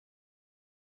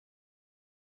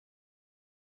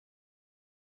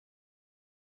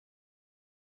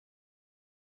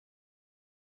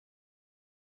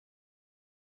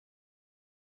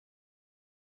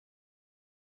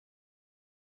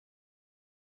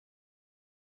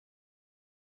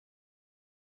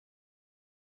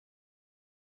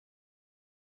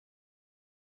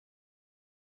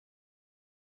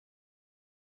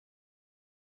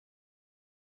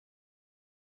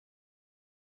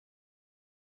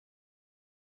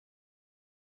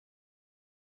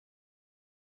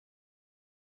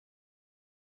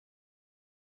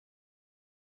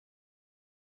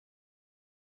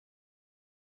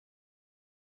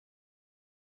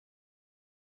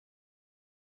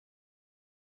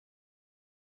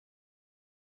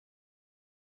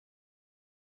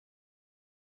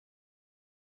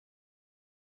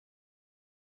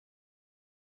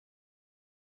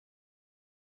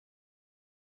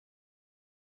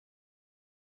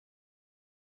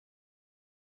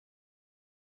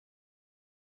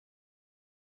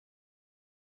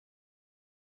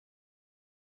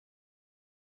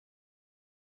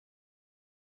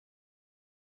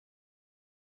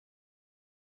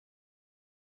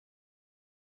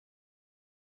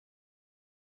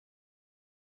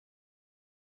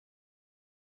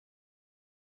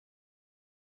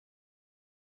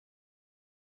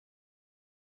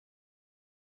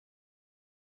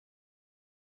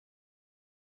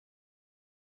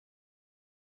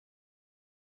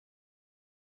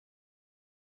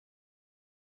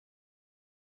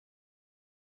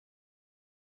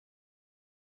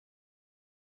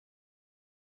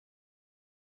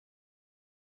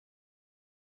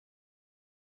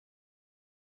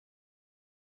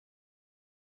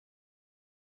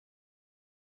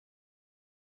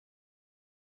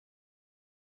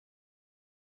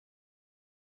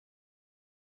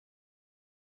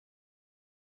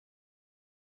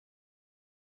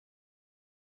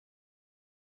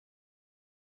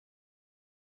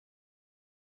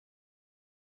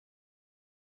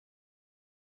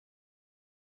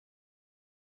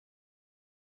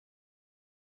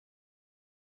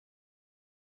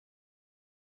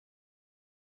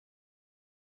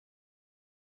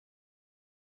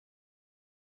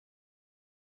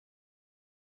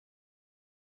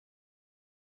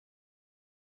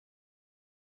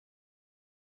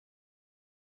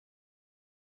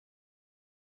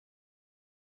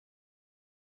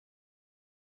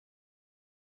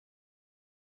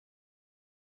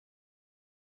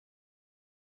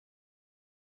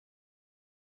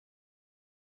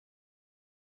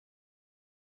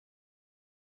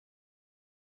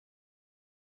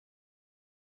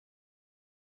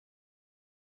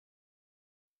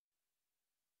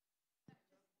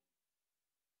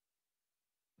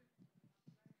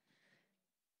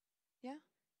Yeah.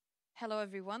 Hello,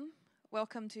 everyone.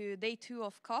 Welcome to day 2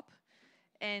 of COP.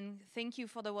 And thank you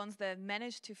for the ones that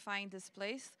managed to find this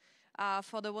place.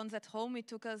 For the ones at home, it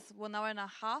took us 1.5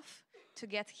 hours to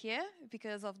get here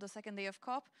because of the second day of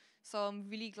COP. So I'm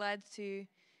really glad to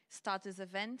start this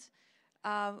event.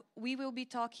 We will be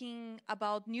talking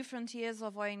about new frontiers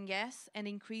of oil and gas and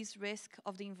increased risk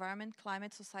of the environment,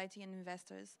 climate, society, and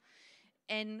investors.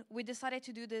 And we decided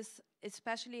to do this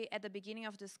especially at the beginning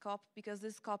of this COP because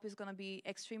this COP is going to be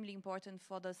extremely important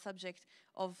for the subject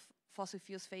of fossil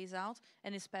fuels phase out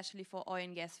and especially for oil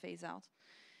and gas phase out.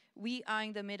 We are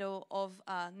in the middle of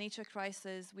a nature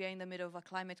crisis, we are in the middle of a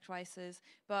climate crisis,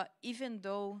 but even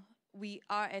though we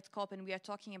are at COP and we are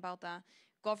talking about that,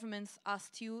 governments are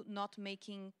still not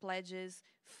making pledges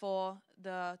for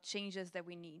the changes that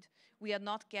we need. We are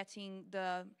not getting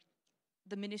the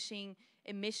diminishing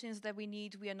emissions that we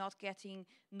need. We are not getting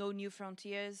no new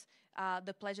frontiers.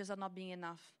 The pledges are not being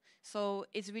enough. So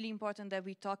it's really important that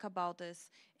we talk about this.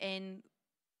 And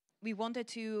we wanted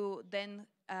to then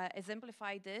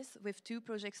exemplify this with 2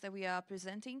 projects that we are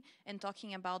presenting and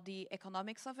talking about the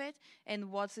economics of it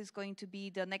and what is going to be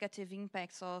the negative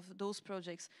impacts of those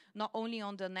projects, not only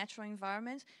on the natural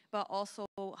environment, but also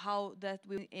how that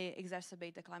will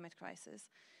exacerbate the climate crisis.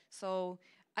 So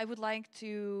I would like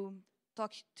to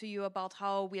talk to you about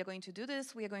how we are going to do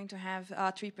this. We are going to have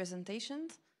 3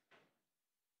 presentations.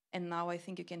 And now I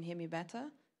think you can hear me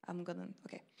better.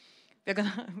 Okay.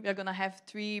 We're gonna have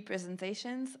 3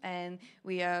 presentations, and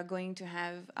we are going to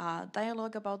have a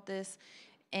dialogue about this.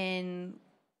 And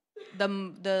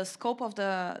the scope of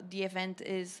the event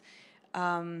is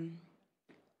on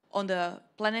the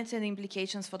planet and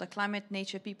implications for the climate,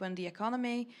 nature, people, and the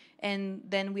economy. And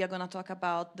then we are gonna talk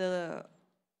about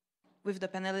with the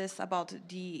panelists about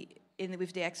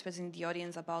with the experts in the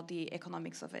audience about the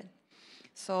economics of it.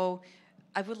 So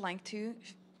I would like to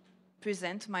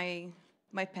present my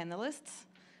panelists.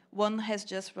 One has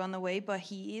just run away, but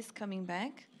he is coming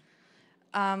back.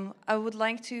 I would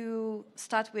like to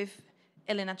start with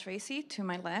Elena Tracy to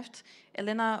my left.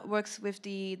 Elena works with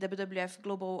the WWF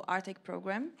Global Arctic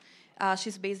Program.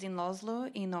 She's based in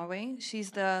Oslo, in Norway. She's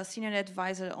the senior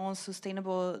advisor on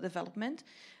sustainable development.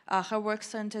 Her work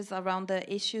centers around the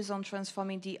issues on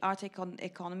transforming the Arctic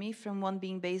economy from one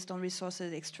being based on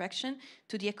resources extraction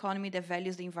to the economy that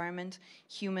values the environment,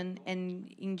 human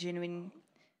and genuine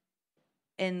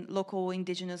and local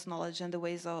indigenous knowledge and the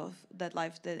ways of that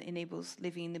life that enables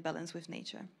living in balance with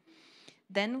nature.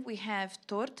 Then we have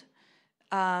Tord.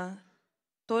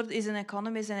 Tord is an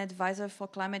economist and advisor for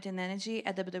climate and energy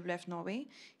at WWF Norway.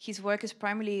 His work is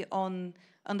primarily on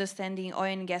understanding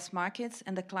oil and gas markets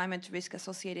and the climate risk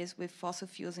associated with fossil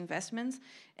fuels investments,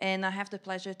 and I have the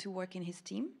pleasure to work in his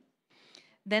team.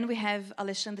 Then we have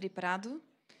Alexandre Prado.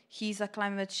 He's a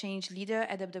climate change leader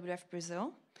at WWF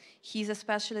Brazil. He's a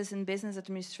specialist in business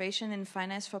administration and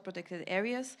finance for protected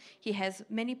areas. He has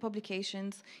many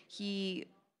publications. He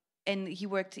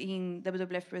worked in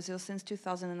WWF Brazil since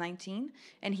 2019,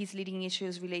 and he's leading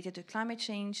issues related to climate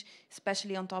change,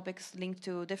 especially on topics linked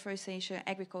to deforestation,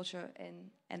 agriculture,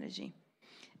 and energy.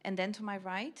 And then to my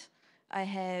right, I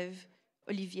have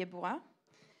Olivier Bois.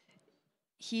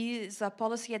 He is a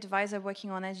policy advisor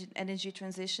working on energy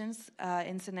transitions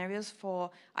and scenarios for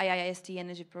IIST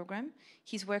Energy Program.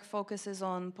 His work focuses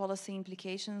on policy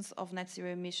implications of net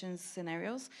zero emissions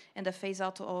scenarios and the phase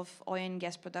out of oil and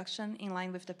gas production in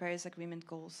line with the Paris Agreement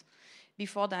goals.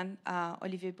 Before that,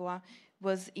 Olivier Bois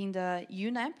was in the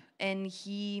UNEP and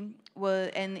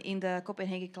in the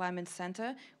Copenhagen Climate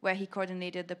Center, where he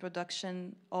coordinated the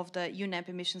production of the UNEP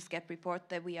emissions gap report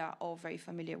that we are all very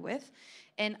familiar with.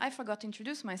 And I forgot to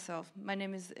introduce myself. My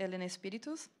name is Elena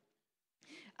Espiritus.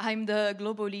 I'm the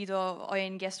global lead of oil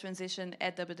and gas transition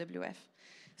at WWF.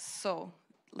 So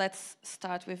let's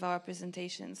start with our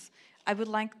presentations. I would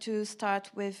like to start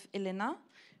with Elena,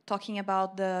 talking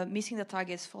about the missing the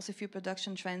targets fossil fuel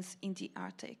production trends in the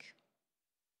Arctic.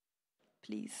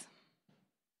 Please.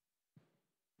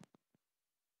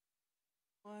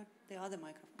 Or the other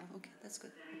microphone. Okay, that's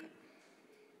good. Okay.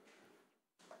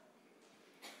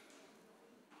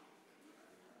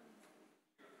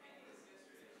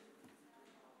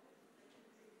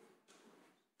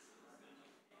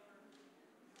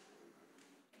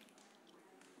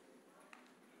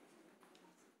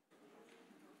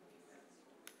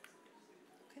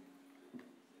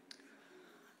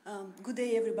 Good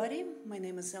day, everybody. My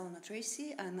name is Elena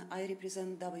Tracy, and I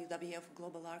represent WWF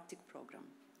Global Arctic Program.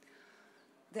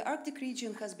 The Arctic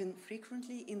region has been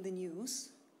frequently in the news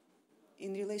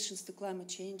in relation to climate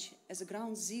change as a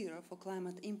ground zero for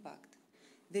climate impact.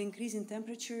 The increase in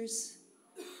temperatures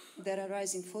that are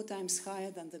rising 4 times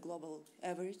higher than the global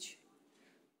average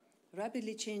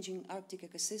rapidly changing Arctic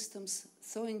ecosystems,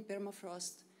 thawing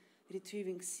permafrost,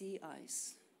 retrieving sea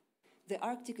ice. The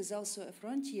Arctic is also a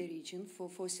frontier region for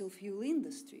fossil fuel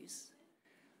industries.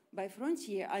 By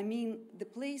frontier, I mean the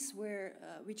place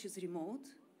which is remote,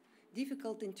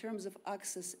 difficult in terms of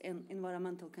access and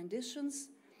environmental conditions,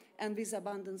 and with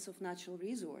abundance of natural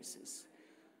resources.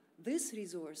 These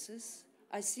resources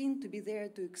are seen to be there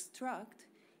to extract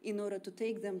in order to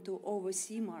take them to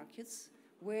overseas markets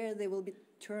where they will be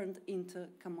turned into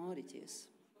commodities.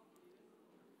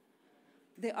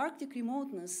 The Arctic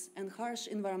remoteness and harsh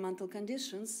environmental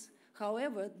conditions,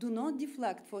 however, do not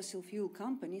deflect fossil fuel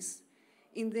companies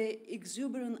in the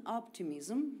exuberant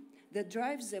optimism that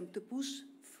drives them to push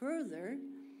further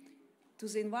to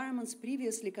the environments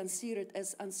previously considered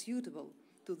as unsuitable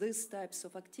to these types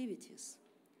of activities.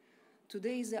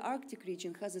 Today, the Arctic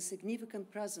region has a significant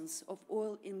presence of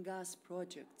oil and gas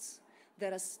projects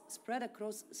that are spread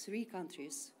across 3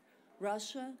 countries: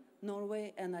 Russia,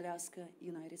 Norway, and Alaska,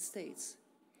 United States,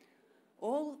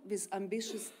 all with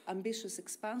ambitious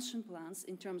expansion plans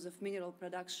in terms of mineral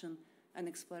production and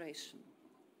exploration.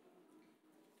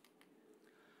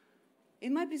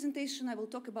 In my presentation, I will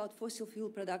talk about fossil fuel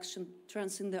production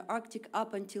trends in the Arctic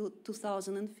up until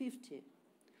 2050.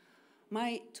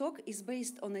 My talk is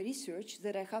based on a research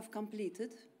that I have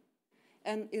completed,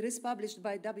 and it is published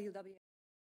by WWF.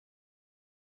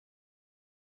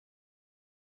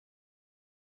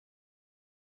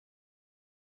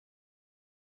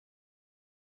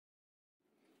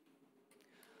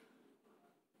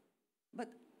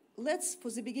 But let's, for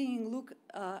the beginning, look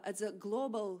at the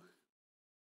global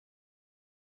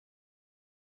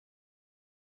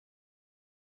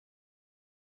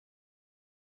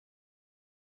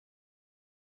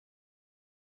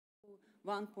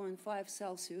 1.5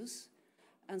 Celsius.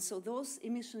 And so those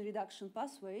emission reduction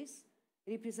pathways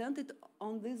represented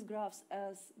on these graphs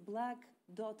as black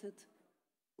dotted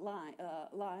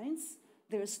lines.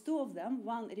 There's 2 of them.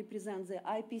 One represents the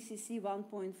IPCC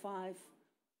 1.5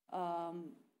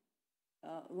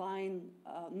 line,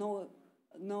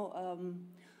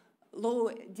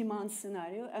 low demand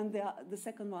scenario, and the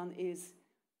second one is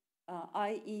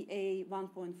IEA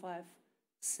 1.5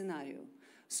 scenario.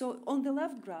 So on the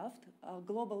left graph,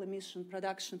 global emission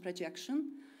production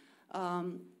projection,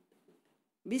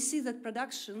 we see that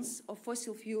productions of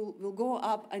fossil fuel will go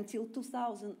up until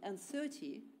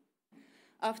 2030,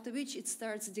 after which it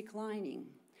starts declining.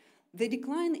 The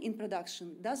decline in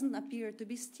production doesn't appear to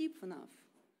be steep enough.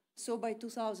 So by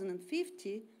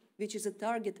 2050, which is a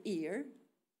target year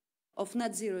of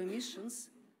net zero emissions,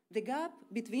 the gap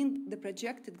between the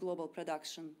projected global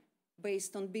production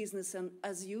based on business and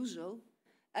as usual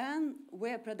and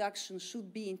where production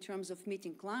should be in terms of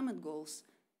meeting climate goals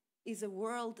is a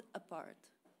world apart.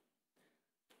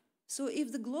 So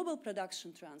if the global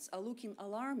production trends are looking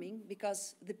alarming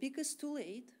because the peak is too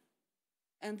late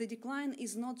and the decline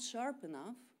is not sharp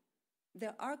enough,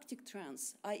 the Arctic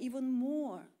trends are even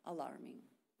more alarming.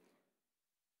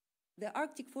 The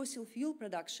Arctic fossil fuel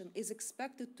production is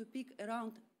expected to peak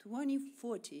around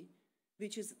 2040,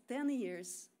 which is 10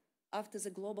 years after the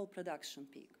global production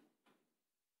peak.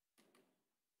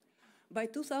 By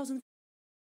 2000,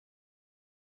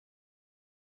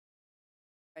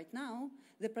 right now,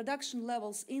 the production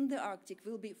levels in the Arctic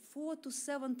will be 4 to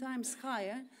 7 times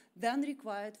higher than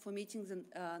required for meeting the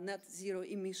net zero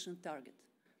emission target.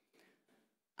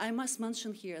 I must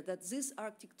mention here that these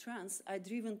Arctic trends are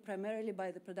driven primarily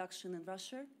by the production in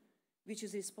Russia, which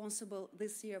is responsible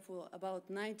this year for about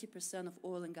 90% of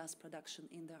oil and gas production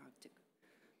in the Arctic.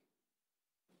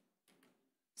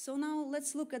 So now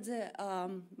let's look at the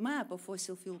map of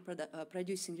fossil fuel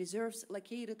producing reserves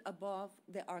located above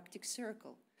the Arctic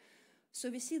Circle. So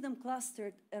we see them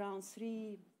clustered around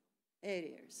 3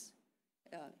 areas,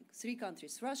 3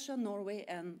 countries: Russia, Norway,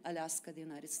 and Alaska, the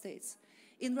United States.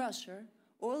 In Russia,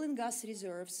 oil and gas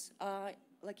reserves are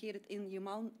located in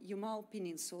Yamal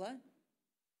Peninsula,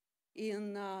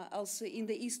 also in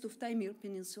the east of Taimyr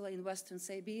Peninsula in western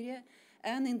Siberia,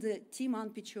 and in the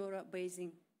Timan-Pechora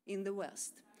Basin in the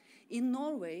west. In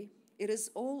Norway, it is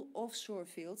all offshore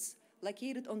fields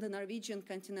located on the Norwegian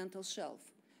continental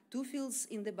shelf, 2 fields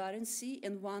in the Barents Sea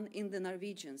and 1 in the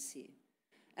Norwegian Sea.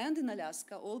 And in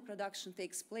Alaska, all production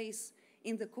takes place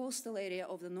in the coastal area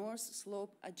of the North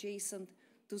Slope adjacent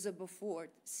to the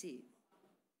Beaufort Sea.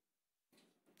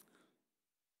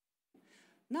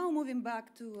 Now moving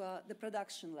back to the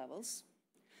production levels.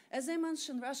 As I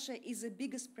mentioned, Russia is the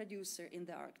biggest producer in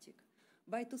the Arctic.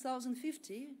 By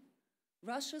 2050,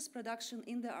 Russia's production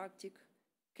in the Arctic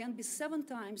can be 7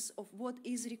 times of what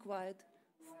is required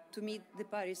to meet the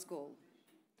Paris goal.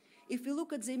 If we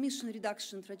look at the emission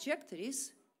reduction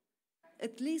trajectories,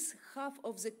 at least half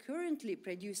of the currently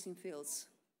producing fields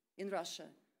in Russia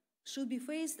should be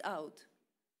phased out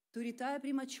to retire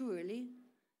prematurely,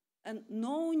 and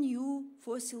no new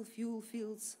fossil fuel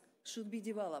fields should be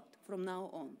developed from now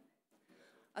on.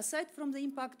 Aside from the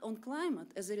impact on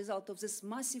climate as a result of these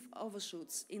massive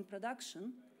overshoots in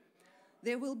production,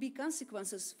 there will be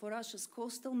consequences for Russia's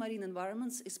coastal marine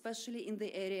environments, especially in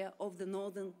the area of the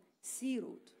Northern Sea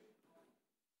Route.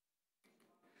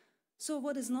 So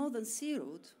what is Northern Sea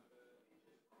Route?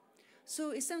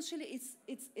 So essentially,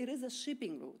 it is a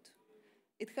shipping route.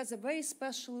 It has a very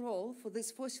special role for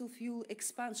these fossil fuel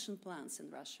expansion plants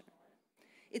in Russia.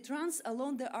 It runs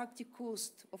along the Arctic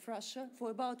coast of Russia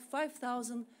for about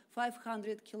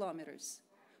 5,500 kilometers,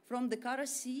 from the Kara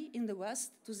Sea in the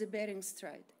west to the Bering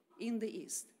Strait in the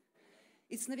east.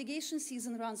 Its navigation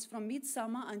season runs from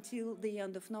midsummer until the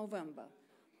end of November.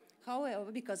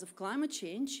 However, because of climate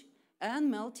change and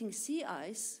melting sea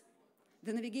ice,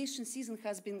 the navigation season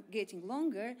has been getting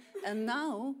longer, and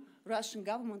now Russian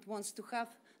government wants to have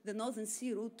the Northern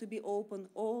Sea Route to be open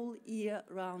all year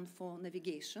round for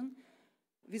navigation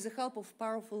with the help of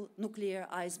powerful nuclear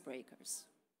icebreakers.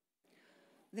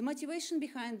 The motivation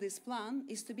behind this plan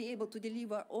is to be able to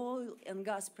deliver oil and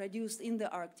gas produced in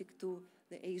the Arctic to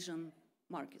the Asian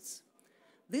markets.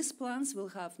 These plans will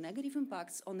have negative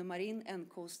impacts on the marine and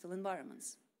coastal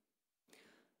environments.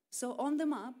 So on the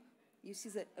map, you see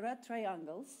the red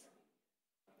triangles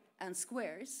and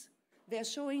squares. They are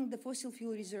showing the fossil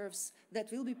fuel reserves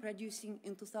that will be producing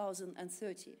in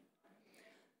 2030.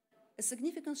 A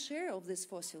significant share of these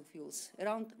fossil fuels,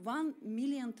 around 1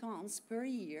 million tons per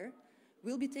year,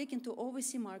 will be taken to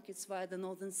overseas markets via the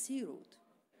Northern Sea Route.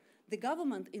 The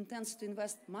government intends to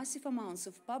invest massive amounts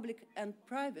of public and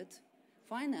private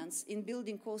finance in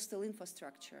building coastal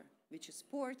infrastructure, which is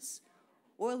ports,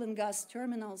 oil and gas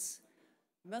terminals,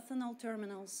 methanol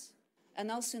terminals, and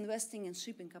also investing in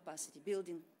shipping capacity,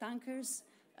 building tankers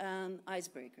and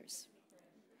icebreakers.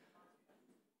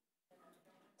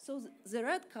 So the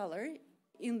red color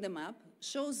in the map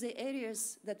shows the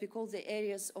areas that we call the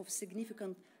areas of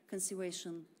significant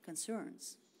conservation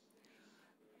concerns,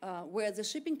 where the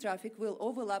shipping traffic will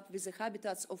overlap with the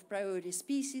habitats of priority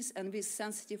species and with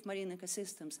sensitive marine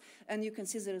ecosystems. And you can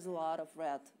see there is a lot of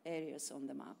red areas on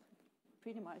the map.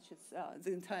 Pretty much it's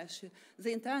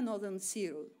the entire Northern Sea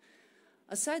Route.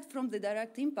 Aside from the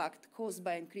direct impact caused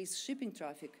by increased shipping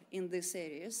traffic in these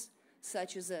areas,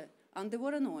 such as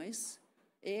underwater noise,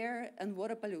 air and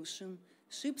water pollution,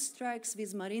 ship strikes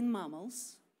with marine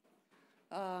mammals,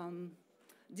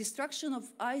 destruction of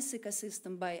ice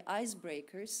ecosystem by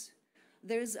icebreakers,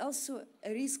 there is also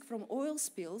a risk from oil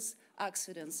spills,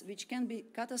 accidents, which can be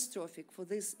catastrophic for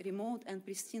these remote and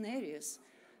pristine areas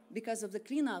because of the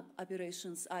cleanup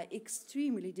operations are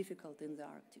extremely difficult in the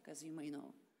Arctic, as you may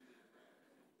know.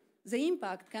 The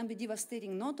impact can be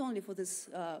devastating not only for these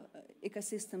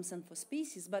ecosystems and for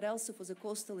species, but also for the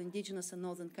coastal, indigenous, and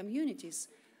northern communities,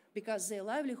 because their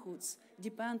livelihoods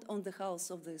depend on the health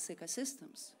of these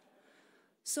ecosystems.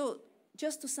 So,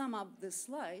 just to sum up this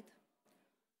slide,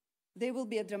 there will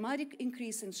be a dramatic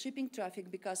increase in shipping traffic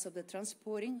because of the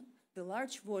transporting the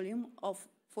large volume of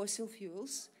fossil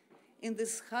fuels in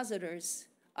these hazardous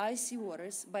icy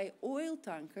waters by oil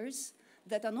tankers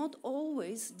that are not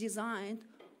always designed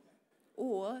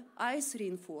or ice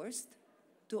reinforced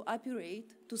to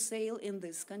operate, to sail in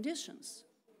these conditions.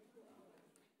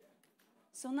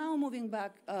 So now moving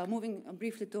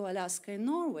briefly to Alaska and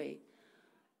Norway,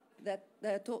 that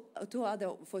there are two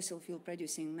other fossil fuel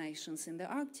producing nations in the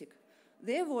Arctic.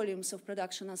 Their volumes of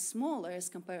production are smaller as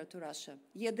compared to Russia,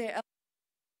 yet their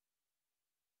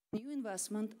new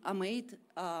investment are made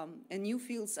and new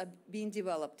fields are being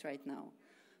developed right now.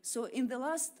 So in the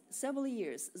last several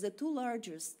years, the two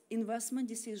largest investment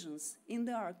decisions in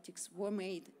the Arctic were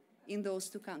made in those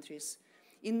two countries.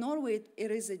 In Norway,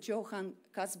 it is a Johan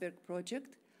Castberg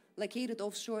project located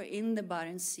offshore in the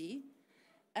Barents Sea.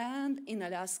 And in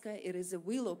Alaska, it is a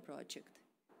Willow project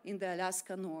in the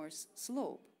Alaska North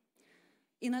Slope.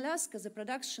 In Alaska, the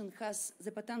production has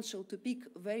the potential to peak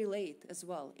very late as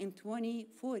well, in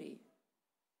 2040.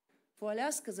 For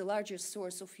Alaska, the largest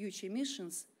source of future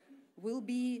emissions will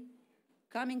be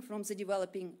coming from the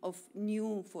developing of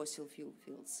new fossil fuel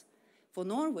fields. For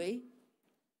Norway,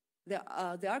 the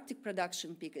Arctic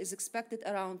production peak is expected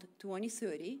around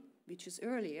 2030, which is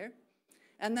earlier,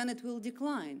 and then it will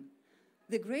decline.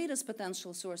 The greatest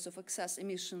potential source of excess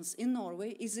emissions in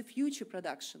Norway is the future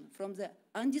production from the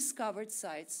undiscovered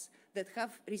sites that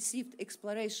have received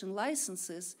exploration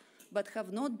licenses but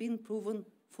have not been proven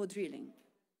for drilling.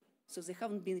 So they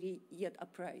haven't been yet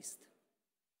appraised.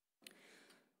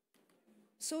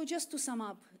 So just to sum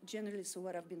up generally, so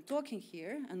what I've been talking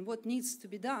here and what needs to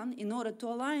be done in order to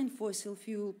align fossil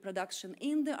fuel production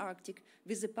in the Arctic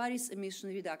with the Paris emission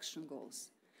reduction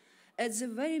goals. At the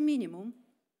very minimum,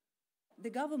 the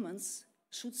governments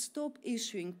should stop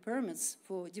issuing permits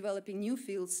for developing new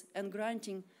fields and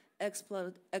granting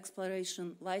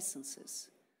exploration licenses.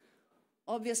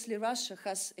 Obviously, Russia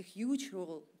has a huge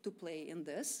role to play in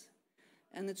this,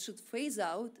 and it should phase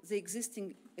out the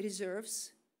existing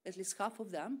reserves, at least half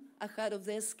of them, ahead of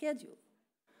their schedule.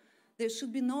 There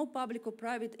should be no public or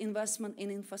private investment in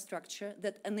infrastructure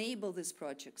that enable these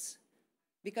projects,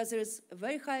 because there is a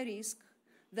very high risk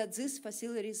that these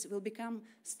facilities will become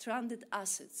stranded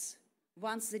assets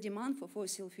once the demand for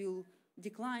fossil fuel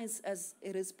declines as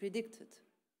it is predicted.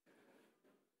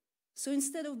 So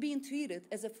instead of being treated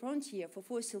as a frontier for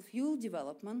fossil fuel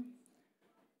development,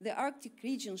 the Arctic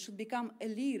region should become a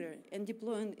leader in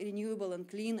deploying renewable and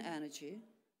clean energy,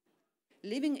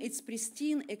 leaving its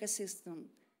pristine ecosystem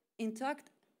intact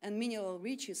and mineral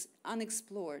riches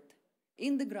unexplored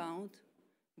in the ground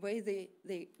where they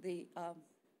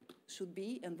should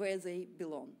be and where they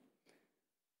belong.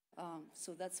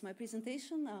 So that's my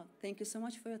presentation. Thank you so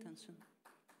much for your attention.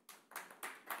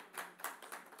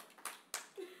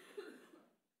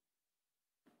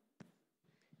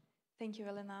 Thank you,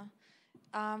 Elena.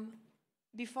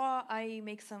 Before I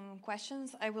make some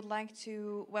questions, I would like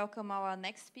to welcome our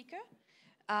next speaker,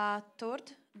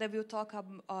 Tord, that will talk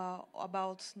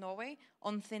about Norway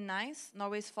on thin ice,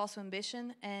 Norway's fossil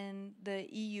ambition, and the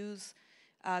EU's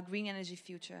green energy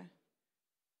future.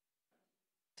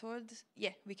 Tord,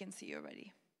 yeah, we can see you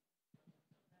already.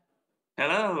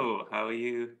 Hello, how are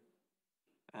you?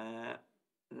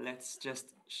 Let's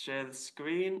just share the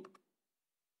screen.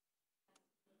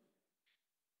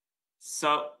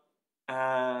 So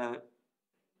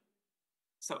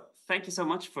thank you so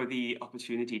much for the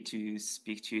opportunity to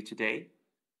speak to you today.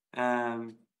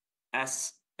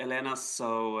 As Elena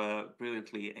so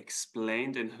brilliantly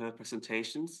explained in her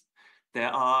presentations,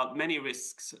 there are many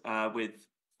risks with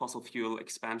fossil fuel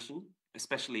expansion,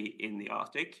 especially in the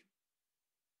Arctic.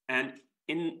 And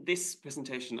in this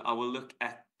presentation, I will look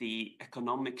at the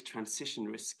economic transition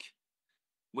risk,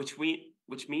 which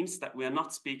means that we are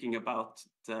not speaking about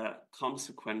the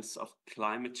consequence of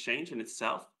climate change in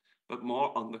itself, but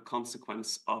more on the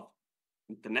consequence of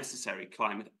the necessary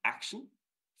climate action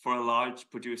for a large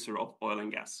producer of oil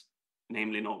and gas,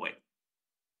 namely Norway.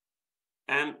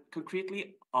 And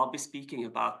concretely, I'll be speaking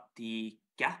about the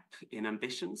gap in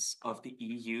ambitions of the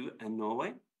EU and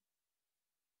Norway.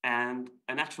 And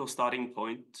a natural starting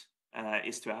point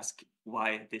is to ask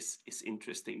why this is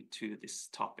interesting to this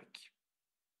topic.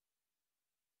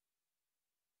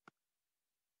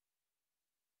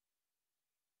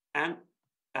 And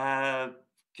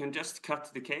can just cut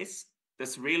to the case.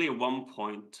 There's really one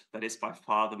point that is by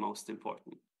far the most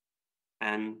important,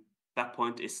 and that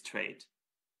point is trade.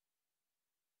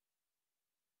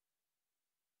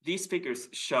 These figures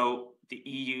show the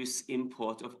EU's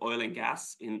import of oil and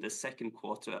gas in the second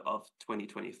quarter of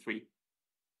 2023.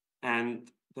 And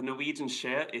the Norwegian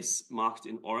share is marked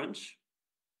in orange.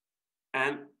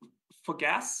 And for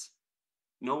gas,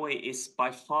 Norway is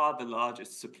by far the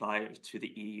largest supplier to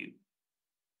the EU,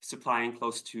 supplying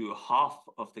close to half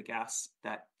of the gas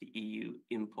that the EU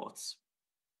imports.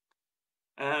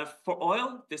 For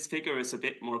oil, this figure is a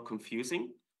bit more confusing.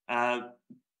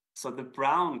 So the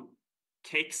brown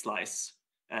cake slice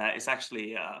is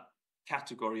actually a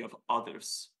category of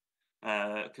others,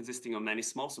 consisting of many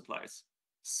small suppliers.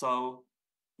 So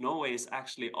Norway is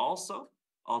actually also,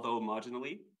 although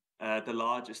marginally, the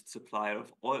largest supplier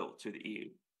of oil to the EU.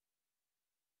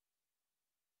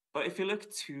 But if you look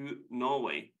to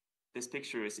Norway, this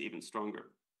picture is even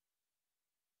stronger.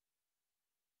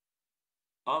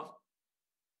 Of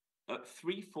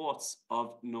 3/4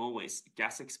 of Norway's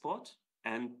gas export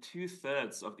and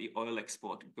 2/3 of the oil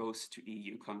export goes to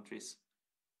EU countries.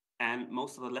 And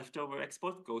most of the leftover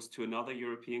export goes to another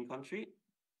European country,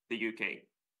 the UK.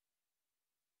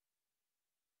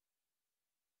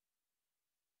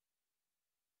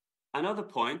 Another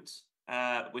point,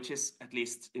 which is at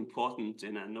least important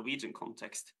in a Norwegian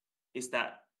context, is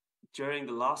that during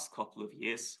the last couple of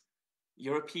years,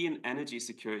 European energy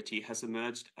security has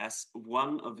emerged as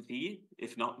one of the,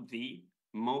 if not the,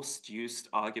 most used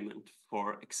argument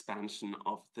for expansion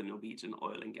of the Norwegian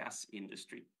oil and gas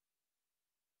industry.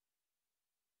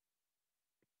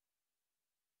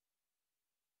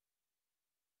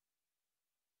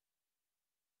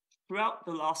 Throughout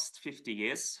the last 50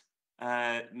 years,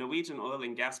 Norwegian oil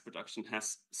and gas production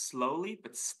has slowly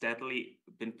but steadily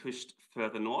been pushed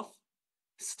further north,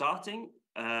 starting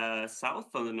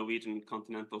south on the Norwegian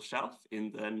continental shelf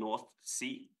in the North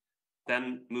Sea,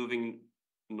 then moving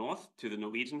north to the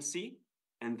Norwegian Sea,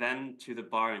 and then to the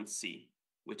Barents Sea,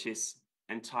 which is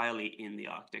entirely in the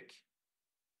Arctic.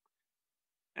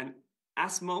 And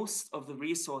as most of the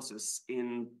resources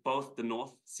in both the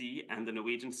North Sea and the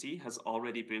Norwegian Sea has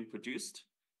already been produced,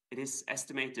 it is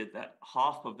estimated that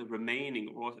half of the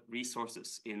remaining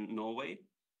resources in Norway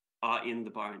are in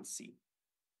the Barents Sea.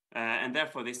 And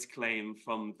therefore, this claim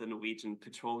from the Norwegian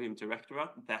Petroleum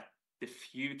Directorate that the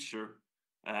future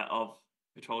of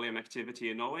petroleum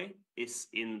activity in Norway is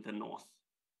in the north.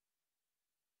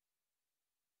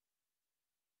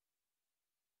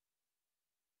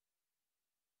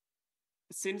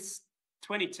 Since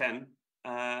 2010,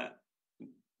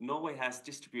 Norway has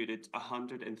distributed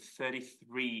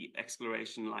 133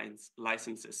 exploration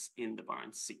licenses in the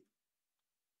Barents Sea.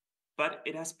 But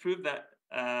it has proved that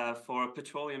for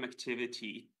petroleum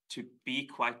activity to be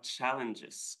quite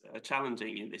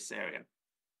challenging in this area.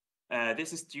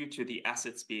 This is due to the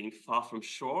assets being far from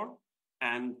shore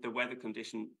and the weather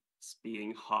conditions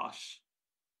being harsh.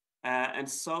 And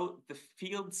so the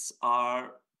fields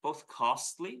are both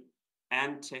costly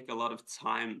and take a lot of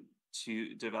time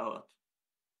to develop.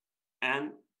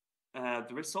 And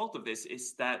the result of this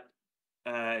is that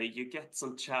you get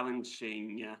some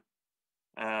challenging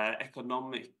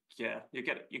economic,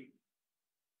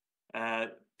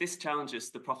 this challenges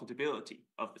the profitability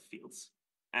of the fields,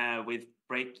 with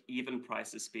break-even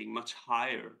prices being much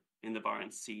higher in the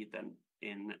Barents Sea than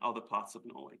in other parts of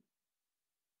Norway.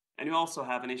 And you also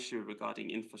have an issue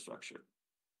regarding infrastructure.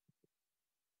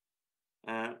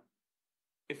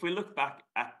 If we look back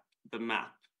at the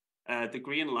map, the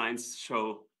green lines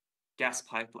show gas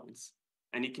pipelines.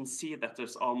 And you can see that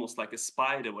there's almost like a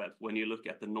spider web when you look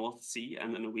at the North Sea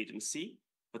and the Norwegian Sea,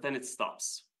 but then it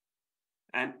stops.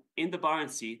 And in the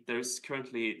Barents Sea, there's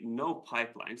currently no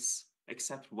pipelines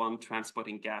except one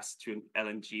transporting gas to an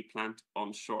LNG plant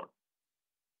onshore.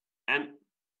 And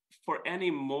for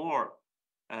any more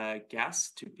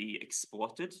gas to be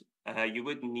exported, you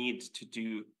would need to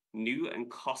do new and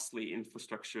costly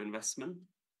infrastructure investment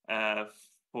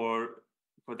for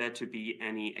there to be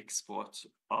any export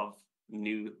of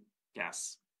new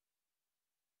gas.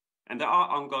 And there are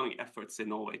ongoing efforts in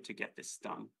Norway to get this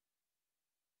done.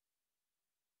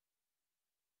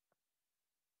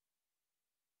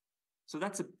 So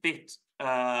that's a bit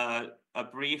a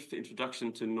brief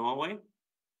introduction to Norway.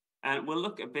 And we'll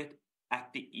look a bit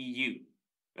at the EU,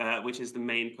 which is the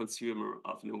main consumer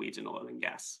of Norwegian oil and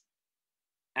gas.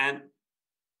 And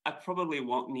I probably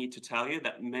won't need to tell you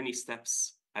that many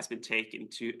steps has been taken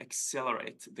to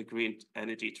accelerate the green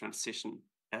energy transition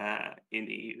in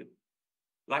the EU,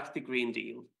 like the Green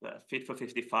Deal, the Fit for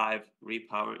 55,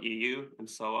 Repower EU, and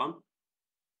so on.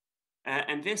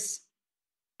 And this,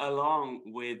 along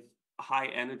with high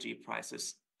energy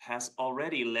prices, has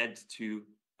already led to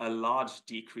a large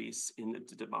decrease in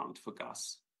the demand for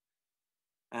gas.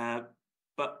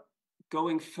 But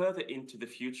going further into the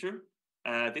future,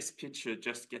 this picture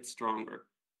just gets stronger.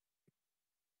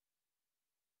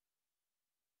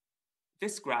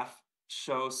 This graph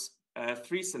shows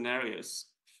 3 scenarios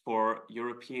for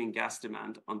European gas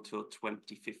demand until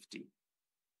 2050.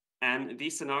 And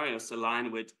these scenarios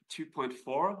align with 2.4,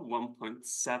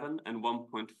 1.7, and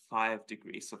 1.5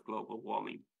 degrees of global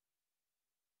warming.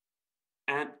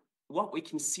 And what we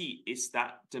can see is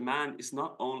that demand is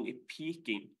not only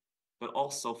peaking, but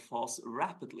also falls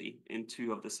rapidly in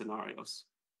 2 of the scenarios.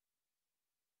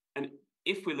 And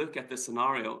if we look at the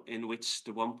scenario in which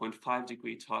the 1.5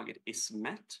 degree target is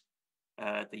met,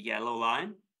 the yellow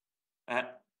line,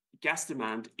 gas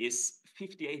demand is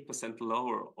 58%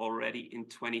 lower already in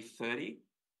 2030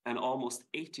 and almost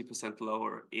 80%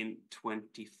 lower in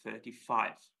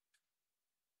 2035.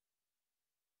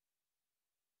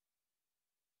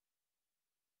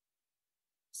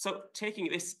 So taking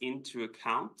this into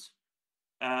account,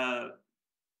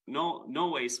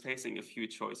 Norway is facing a few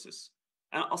choices.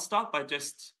 And I'll start by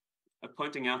just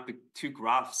pointing out the 2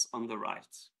 graphs on the right.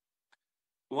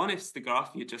 One is the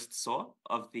graph you just saw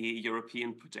of the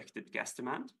European projected gas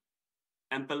demand.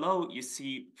 And below you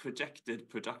see projected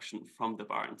production from the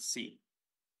Barents Sea.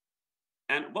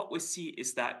 And what we see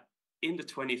is that in the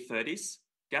 2030s,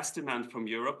 gas demand from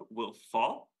Europe will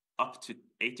fall up to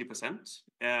 80%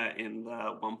 in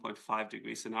the 1.5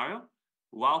 degree scenario,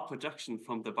 while production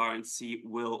from the Barents Sea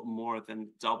will more than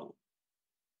double.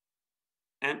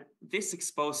 And this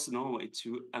exposed Norway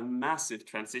to a massive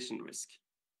transition risk,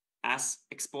 as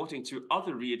exporting to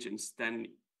other regions than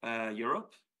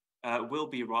Europe will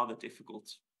be rather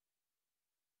difficult.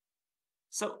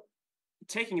 So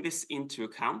taking this into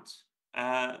account,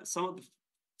 some of the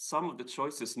some of the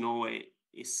choices Norway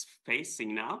is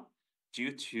facing now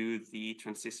due to the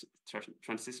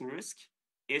transition risk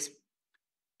is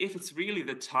if it's really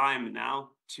the time now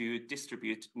to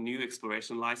distribute new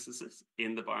exploration licenses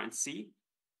in the Barents Sea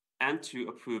and to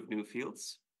approve new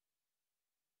fields.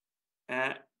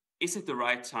 Is it the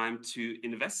right time to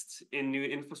invest in new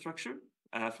infrastructure?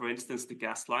 For instance, the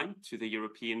gas line to the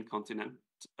European continent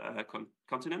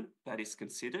that is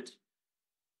considered.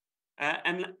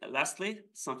 And lastly,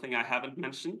 something I haven't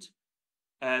mentioned,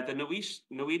 the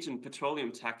Norwegian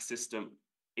petroleum tax system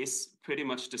is pretty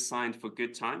much designed for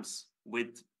good times,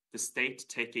 with the state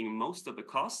taking most of the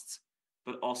costs,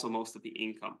 but also most of the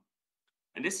income.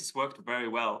 And this has worked very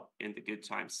well in the good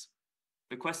times.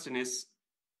 The question is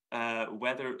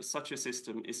whether such a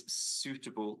system is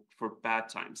suitable for bad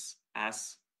times,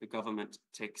 as the government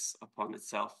takes upon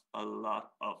itself a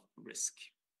lot of risk.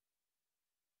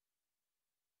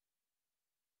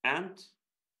 And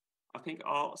I think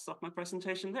I'll stop my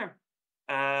presentation there.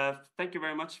 Thank you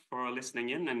very much for listening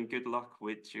in, and good luck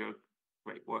with your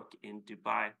great work in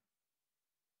Dubai.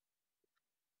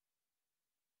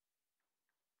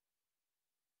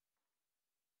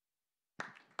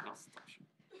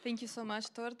 Thank you so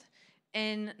much, Tord.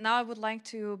 And now I would like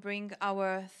to bring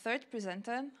our third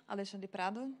presenter, Alexandre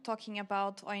Prado, talking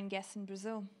about oil and gas in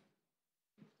Brazil.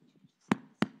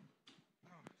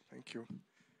 Thank you.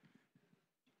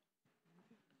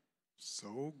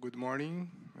 So, good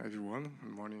morning, everyone.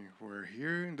 Good morning. We're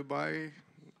here in Dubai.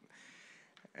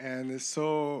 And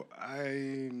so,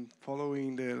 I'm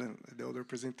following the other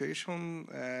presentation.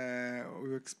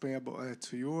 We'll explain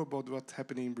to you about what's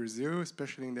happening in Brazil,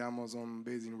 especially in the Amazon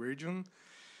Basin region.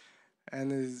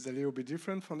 And it's a little bit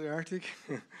different from the Arctic,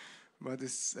 but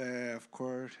it's, of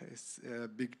course, it's a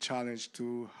big challenge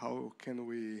to how can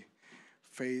we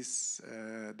face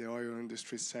the oil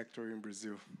industry sector in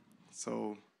Brazil.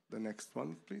 So, the next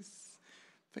one, please.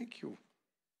 Thank you.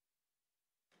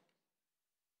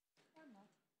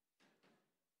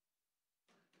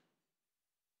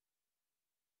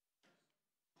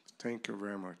 Thank you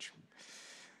very much.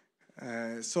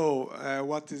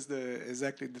 What is the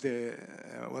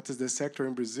sector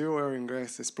in Brazil? Oil and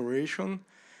gas exploration.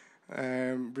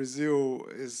 Brazil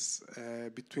is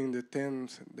between the 10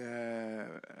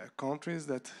 countries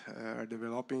that are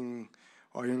developing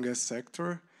oil and gas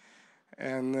sector,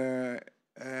 and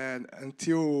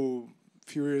until a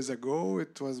few years ago,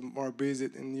 it was more based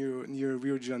in near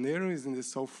Rio de Janeiro, is in the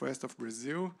southwest of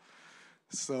Brazil.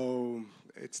 So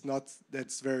it's not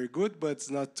that's very good, but it's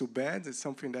not too bad. It's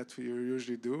something that we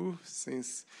usually do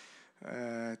since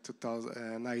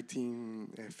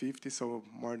 1950, so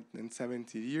more than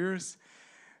 70 years.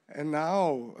 And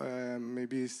now,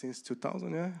 maybe since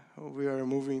 2000, yeah, we are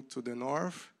moving to the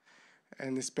north,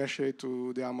 and especially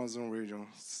to the Amazon region.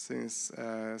 Since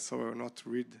so I will not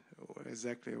read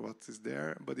exactly what is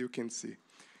there, but you can see.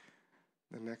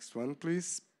 The next one,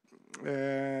 please.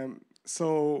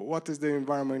 So what is the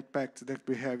environment impact that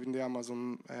we have in the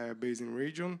Amazon Basin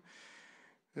region?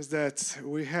 Is that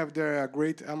we have there a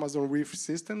great Amazon reef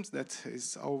systems that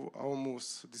is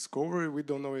almost discovered. We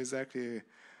don't know exactly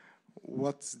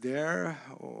what's there,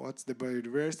 or what's the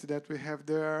biodiversity that we have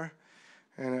there,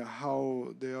 and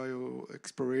how the oil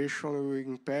exploration will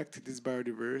impact this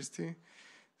biodiversity.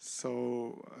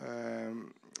 So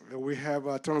we have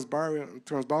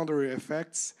transboundary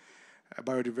effects,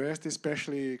 biodiversity,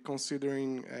 especially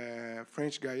considering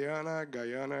French Guyana,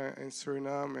 and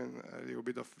Suriname, and a little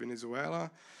bit of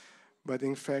Venezuela. But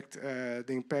in fact, the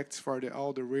impacts for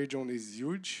all the region is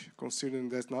huge, considering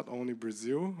that's not only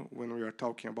Brazil when we are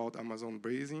talking about Amazon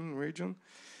Basin region.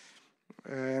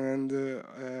 And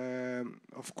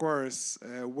of course,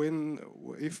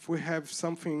 if we have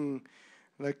something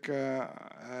like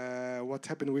what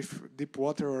happened with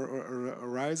Deepwater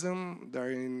Horizon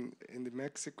there in the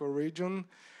Mexico region,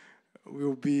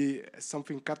 will be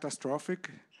something catastrophic,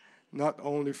 not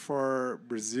only for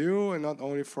Brazil and not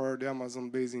only for the Amazon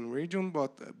Basin region,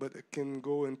 but it can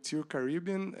go into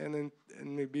Caribbean and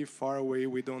maybe far away.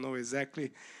 We don't know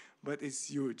exactly, but it's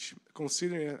huge.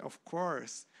 Considering, of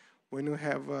course, when you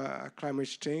have a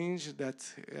climate change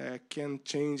that can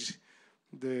change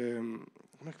the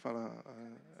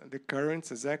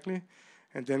currents exactly,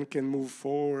 and then can move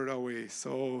forward away.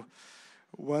 So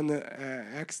one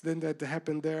accident that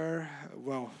happened there,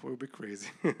 well, will be crazy.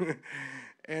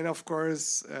 And of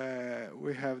course,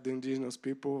 we have the indigenous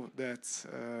people that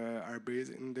are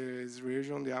based in this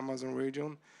region, the Amazon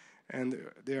region, and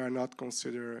they are not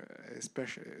considered,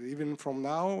 especially even from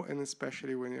now, and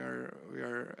especially when we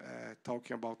are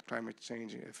talking about climate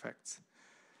change effects.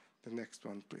 The next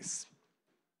one, please.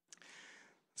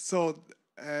 So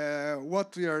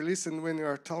what we are listening when we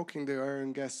are talking the oil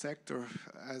and gas sector,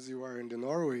 as you are in the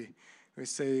Norway, we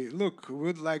say, look, we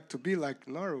would like to be like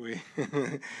Norway.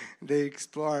 They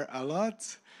explore a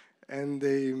lot, and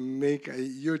they make a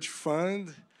huge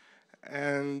fund,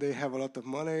 and they have a lot of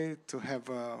money to have,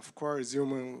 of course,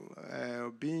 human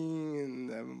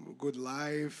being and good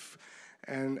life,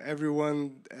 and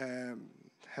everyone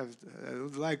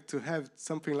would like to have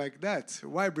something like that.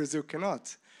 Why Brazil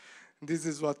cannot? This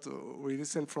is what we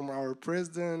listen from our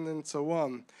president and so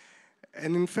on.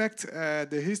 And in fact,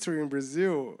 the history in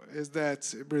Brazil is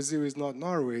that Brazil is not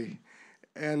Norway.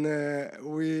 And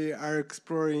we are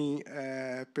exploring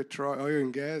oil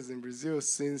and gas in Brazil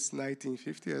since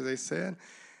 1950, as I said.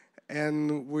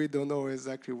 And we don't know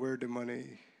exactly where the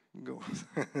money goes.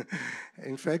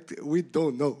 In fact, we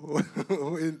don't know.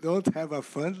 We don't have a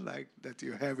fund like that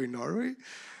you have in Norway.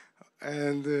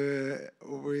 And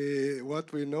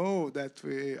what we know that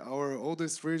our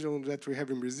oldest region that we have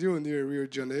in Brazil, near Rio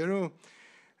de Janeiro,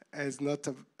 is not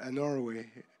a Norway.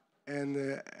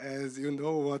 And as you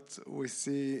know, what we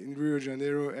see in Rio de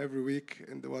Janeiro every week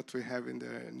and what we have in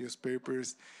the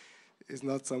newspapers is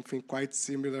not something quite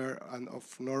similar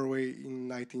of Norway in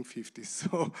 1950.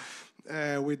 So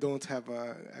we don't have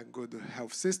a good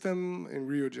health system in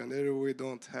Rio de Janeiro. We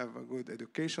don't have a good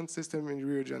education system in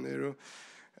Rio de Janeiro.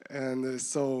 And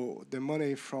so the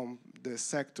money from the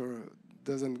sector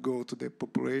doesn't go to the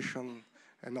population,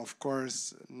 and of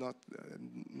course,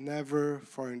 never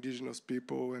for indigenous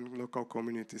people and local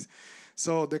communities.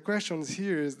 So the question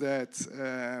here is that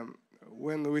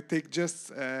when we take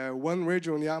just one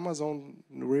region, the Amazon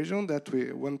region,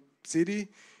 one city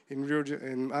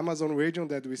in Amazon region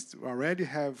that we already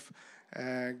have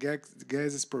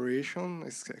gas exploration,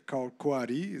 it's called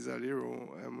Coari, is a little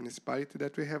municipality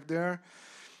that we have there,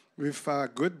 with a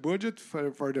good budget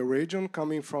for the region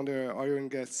coming from the oil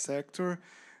and gas sector.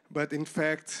 But in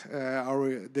fact,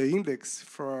 the index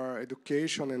for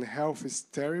education and health is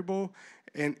terrible,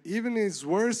 and even is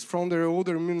worse from the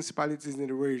older municipalities in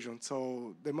the region.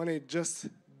 So the money just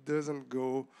doesn't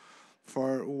go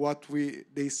for what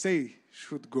they say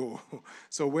should go.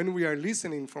 So when we are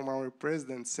listening from our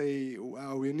president say,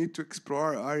 well, we need to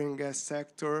explore oil and gas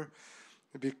sector,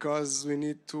 because we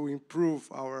need to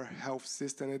improve our health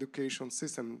system, education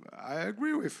system. I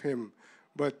agree with him,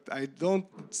 but I don't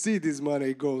see this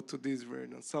money go to this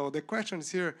region. So the question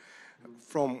is here,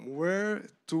 from where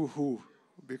to who?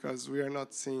 Because we are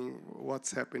not seeing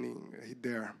what's happening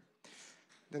there.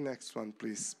 The next one,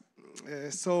 please.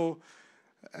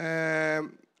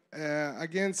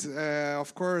 Again,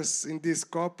 of course, in this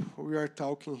COP, we are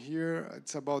talking here,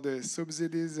 it's about the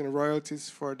subsidies and royalties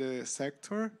for the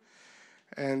sector.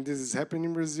 And this is happening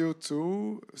in Brazil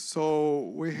too.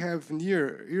 So we have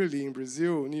yearly in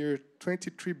Brazil, near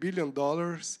 $23 billion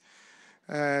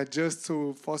just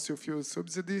to fossil fuel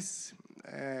subsidies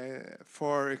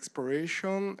for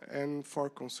exploration and for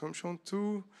consumption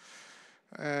too.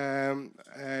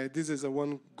 This is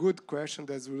one good question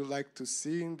that we would like to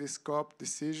see in this COP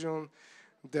decision,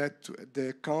 that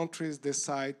the countries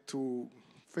decide to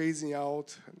phasing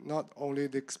out not only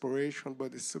the exploration,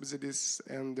 but the subsidies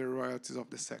and the royalties of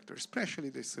the sector, especially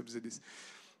the subsidies.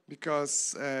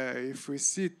 Because if we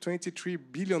see $23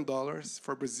 billion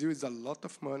for Brazil is a lot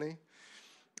of money,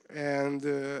 and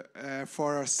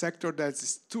for a sector that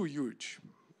is too huge.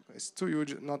 It's too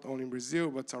huge, not only in Brazil,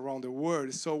 but around the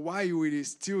world. So why are we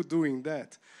still doing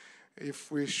that?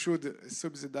 If we should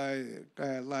subsidize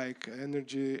like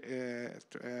energy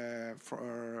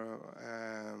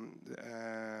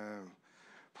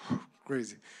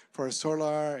crazy for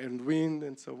solar and wind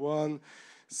and so on.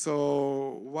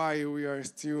 So why we are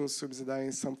still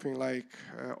subsidizing something like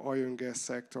oil and gas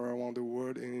sector around the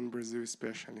world and in Brazil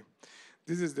especially?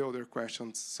 This is the other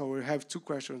questions. So we have two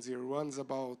questions here. One is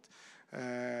about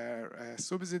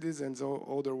subsidies, and the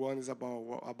other one is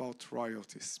about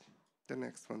royalties. The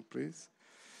next one, please.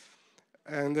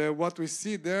 And what we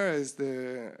see there is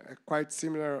quite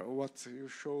similar what you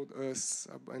showed us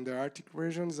in the Arctic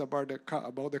region, is about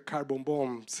the carbon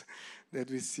bombs that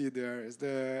we see there. Is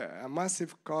a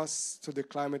massive cost to the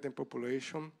climate and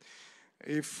population.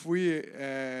 If we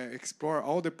explore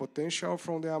all the potential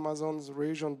from the Amazon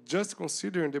region, just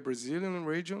considering the Brazilian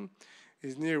region,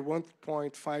 is near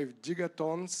 1.5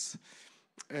 gigatons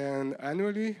and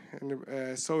annually,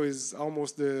 and so is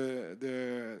almost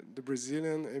the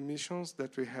Brazilian emissions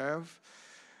that we have,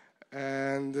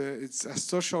 and it's a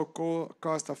social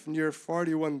cost of near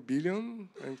 41 billion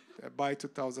by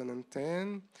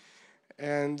 2010,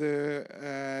 and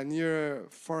near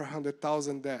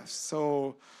 400,000 deaths.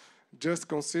 So just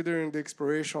considering the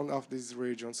exploration of this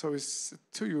region. So it's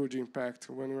too huge impact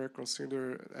when we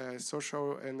consider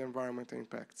social and environmental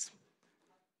impacts.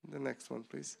 The next one,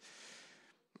 please.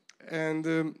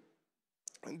 And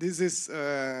this is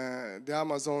the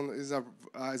Amazon is,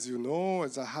 as you know,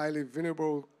 is a highly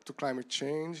vulnerable to climate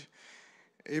change.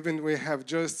 Even we have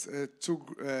just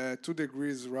 2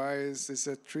 degrees rise. It's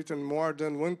threatened more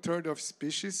than 1/3 of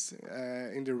species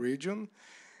in the region.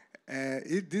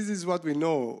 This is what we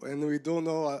know, and we don't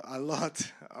know a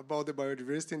lot about the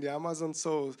biodiversity in the Amazon.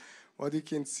 So what you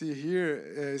can see here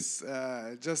is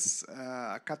just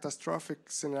a catastrophic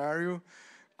scenario,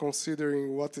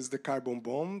 considering what is the carbon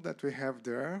bomb that we have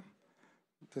there.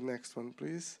 The next one,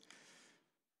 please.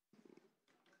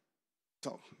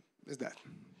 So, is that.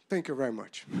 Thank you very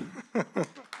much.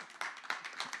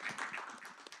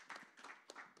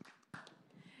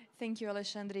 Thank you,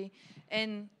 Alexandre.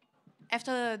 And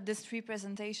after these 3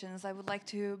 presentations, I would like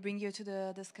to bring you to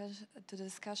the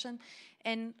discussion.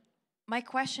 And my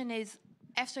question is,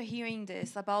 after hearing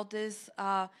this about these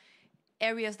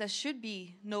areas that should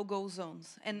be no-go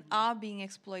zones and are being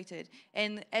exploited,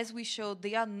 and as we showed,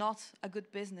 they are not a good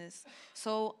business.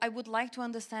 So I would like to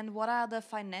understand what are the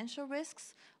financial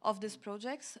risks of these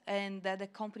projects and that the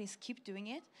companies keep doing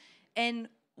it, and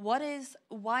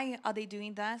why are they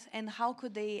doing that, and how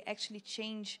could they actually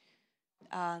change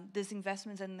these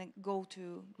investments and then go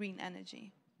to green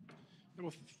energy?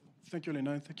 Well, thank you,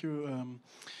 Elena, and thank you,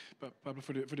 Pablo,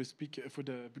 for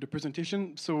the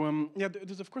presentation. So yeah,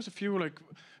 there's of course a few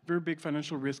very big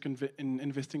financial risk in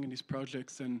investing in these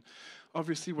projects, and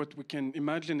obviously what we can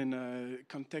imagine in a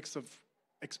context of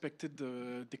expected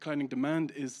declining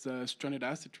demand is stranded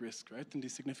asset risk, right? And the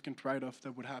significant write-off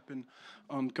that would happen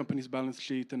on companies' balance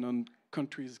sheet and on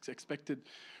countries' expected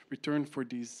return for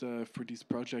these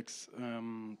projects.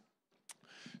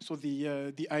 So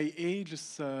the IEA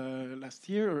just last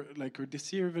year, or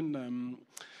this year even,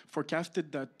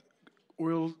 forecasted that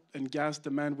oil and gas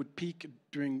demand would peak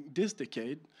during this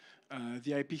decade.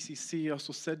 The IPCC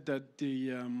also said that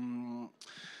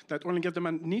that oil and gas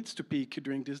demand needs to peak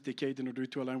during this decade in order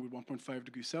to align with 1.5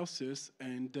 degrees Celsius.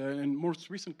 And most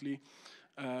recently,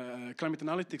 Climate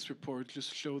Analytics report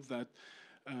just showed that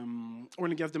oil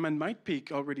and gas demand might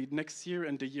peak already next year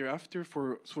and the year after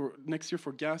for next year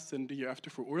for gas and the year after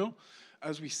for oil,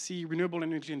 as we see renewable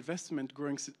energy investment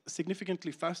growing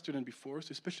significantly faster than before.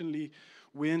 So especially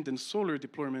wind and solar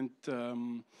deployment are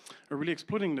really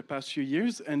exploding in the past few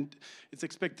years, and it's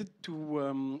expected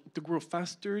to grow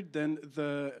faster than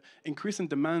the increase in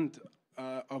demand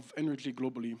of energy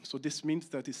globally. So this means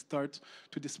that it starts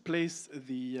to displace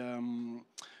the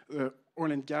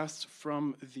oil and gas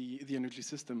from the energy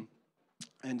system.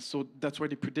 And so that's why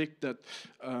they predict that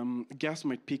gas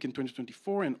might peak in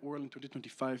 2024 and oil in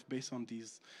 2025 based on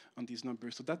these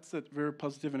numbers. So that's a very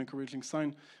positive and encouraging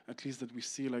sign, at least, that we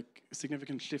see a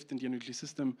significant shift in the energy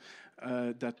system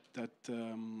that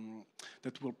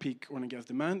will peak oil and gas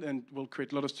demand and will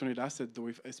create a lot of stranded assets,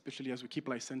 though, especially as we keep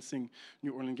licensing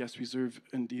new oil and gas reserve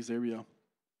in these areas.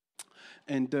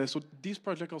 And so these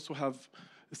projects also have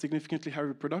significantly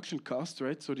higher production costs,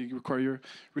 right? So they require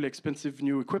really expensive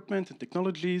new equipment and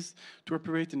technologies to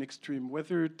operate in extreme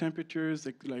weather temperatures,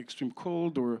 like extreme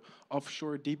cold or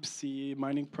offshore deep sea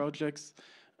mining projects.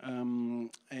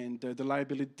 And the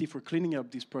liability for cleaning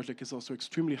up these projects is also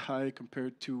extremely high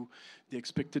compared to the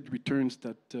expected returns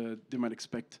that they might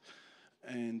expect.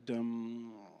 And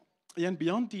and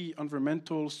beyond the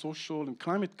environmental, social, and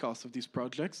climate costs of these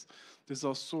projects, there's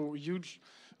also huge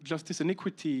justice and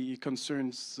equity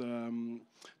concerns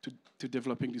to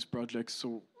developing these projects.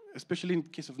 So especially in the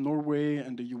case of Norway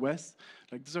and the US,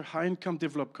 these are high-income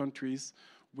developed countries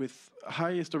with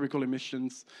high historical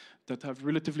emissions that have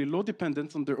relatively low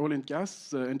dependence on their oil and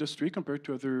gas industry compared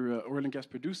to other oil and gas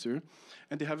producers,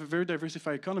 and they have a very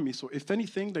diversified economy. So if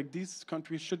anything, these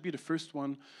countries should be the first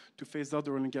one to phase out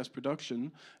their oil and gas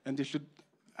production, and they should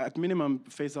at minimum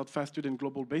phase out faster than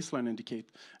global baseline indicate.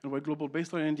 And what global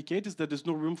baseline indicate is that there's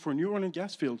no room for new oil and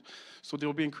gas field. So there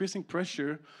will be increasing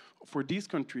pressure for these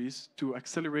countries to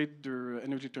accelerate their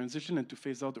energy transition and to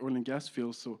phase out the oil and gas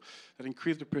fields. So that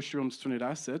increase the pressure on stranded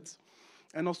assets.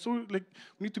 And also, we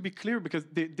need to be clear, because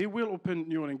they will open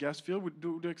new oil and gas field. We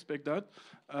do expect that.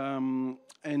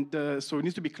 So it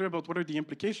needs to be clear about what are the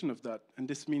implications of that. And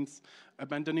this means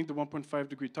abandoning the 1.5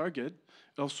 degree target.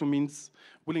 It also means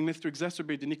willingness to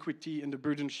exacerbate inequity in the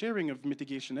burden sharing of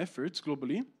mitigation efforts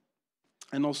globally.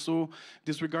 And also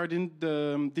disregarding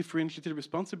the differentiated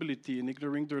responsibility and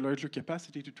ignoring their larger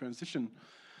capacity to transition.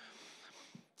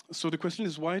 So the question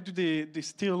is, why do they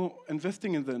still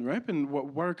investing in them, right? And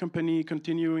why are company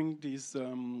continuing these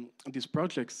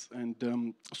projects?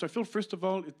 And so I feel, first of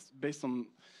all, it's based on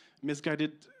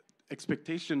misguided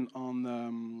expectation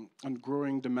on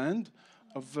growing demand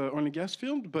of oil and gas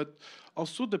field, but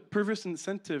also the perverse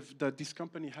incentive that these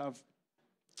companies have.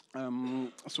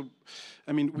 So,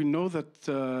 I mean, we know that,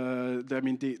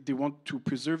 they want to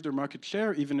preserve their market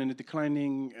share even in a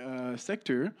declining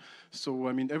sector. So,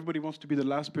 I mean, everybody wants to be the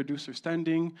last producer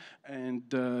standing and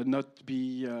not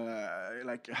be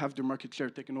have their market share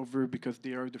taken over because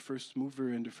they are the first mover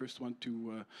and the first one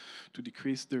to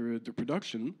decrease their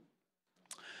production.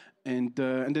 And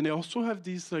then they also have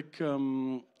these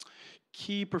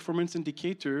key performance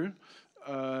indicator.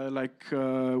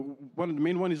 One of the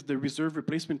main one is the reserve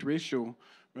replacement ratio,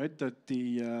 right? That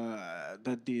they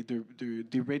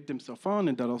rate themselves on,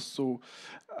 and that also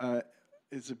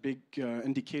is a big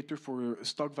indicator for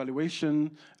stock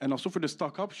valuation, and also for the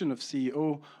stock option of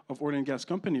CEO of oil and gas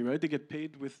company, right? They get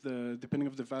paid with depending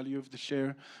of the value of the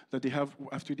share that they have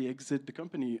after they exit the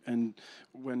company, and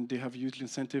when they have huge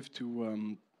incentive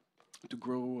to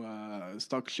grow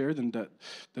stock share, then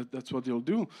that's what they'll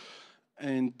do.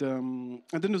 And then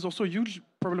there's also a huge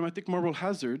problematic moral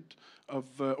hazard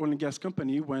of oil and gas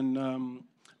company when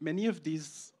many of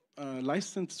these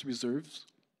licensed reserves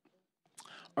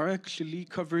are actually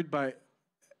covered by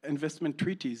investment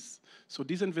treaties. So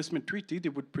these investment treaties, they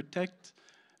would protect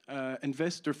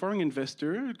foreign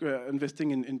investor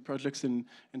investing in projects in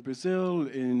Brazil,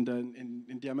 in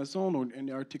the Amazon, or in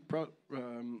the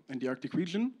Arctic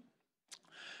region.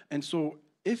 And so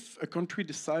if a country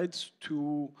decides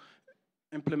to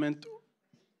implement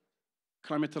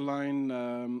climate-aligned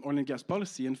oil and gas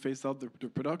policy and phase out the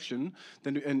production,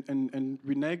 then and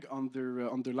renege on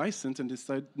their license and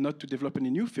decide not to develop any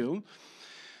new field,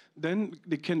 then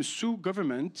they can sue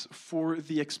government for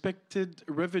the expected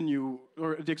revenue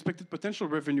or the expected potential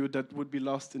revenue that would be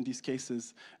lost in these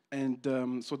cases. And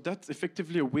so that's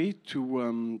effectively a way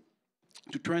to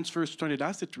transfer stranded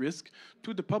asset risk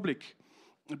to the public,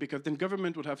 because then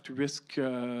government would have to risk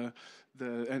and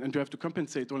to have to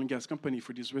compensate oil and gas company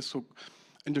for these risks. So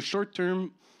in the short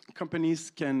term,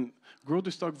 companies can grow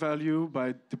the stock value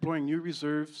by deploying new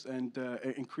reserves and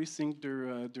increasing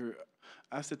their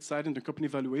asset side and their company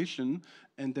valuation.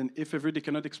 And then if ever they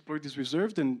cannot exploit this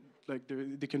reserve, then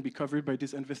they can be covered by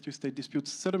this investor-state dispute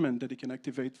settlement that they can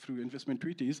activate through investment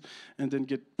treaties and then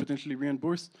get potentially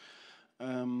reimbursed.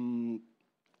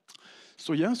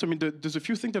 So I mean, there's a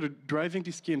few things that are driving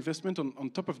this key investment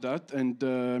on top of that, and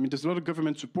I mean, there's a lot of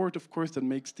government support, of course, that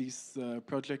makes these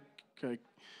projects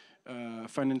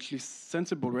financially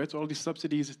sensible, right? So all these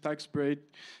subsidies, tax break,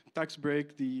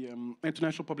 the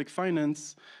international public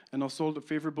finance, and also the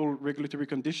favorable regulatory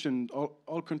condition,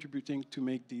 all contributing to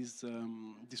make these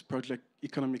projects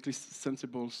economically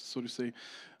sensible, so to say.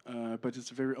 But it's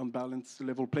a very unbalanced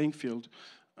level playing field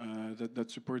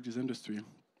that support this industry.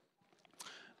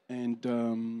 And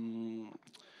so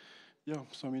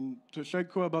I mean, should I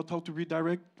go about how to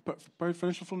redirect Private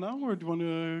Financial Flow now, or do you want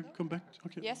to come back?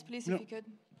 Okay. Yes, please, if you could.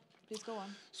 Please go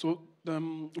on. So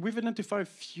we've identified a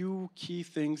few key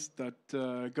things that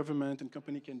government and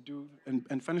company can do,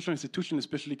 and financial institutions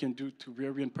especially can do to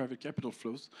reorient private capital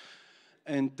flows.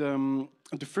 And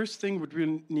the first thing would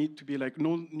really need to be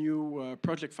no new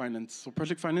project finance. So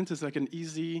project finance is an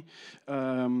easy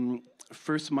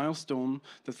first milestone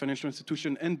that financial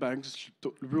institutions and banks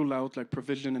should rule out,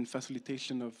 provision and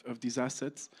facilitation of these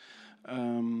assets.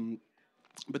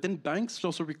 But then banks should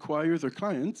also require their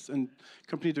clients and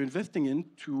companies they're investing in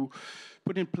to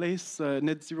put in place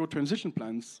net zero transition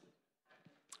plans.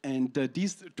 And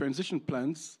these transition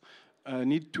plans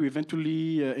need to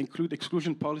eventually include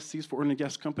exclusion policies for oil and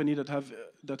gas companies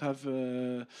that have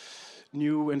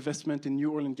new investment in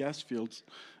new oil and gas fields.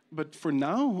 But for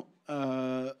now,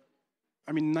 I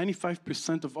mean,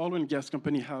 95% of all oil and gas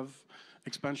companies have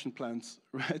expansion plans,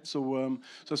 right? So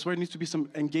that's why there needs to be some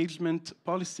engagement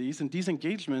policies, and these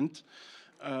engagement,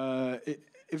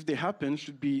 if they happen,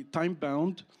 should be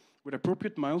time-bound with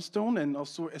appropriate milestone and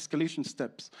also escalation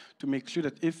steps to make sure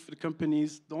that if the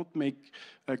companies don't make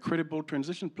credible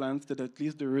transition plans, that at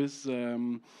least there is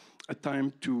a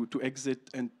time to exit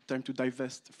and time to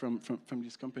divest from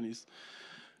these companies.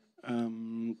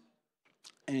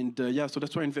 So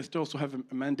that's why investors also have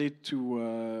a mandate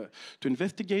to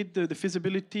investigate the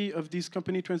feasibility of these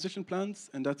company transition plans,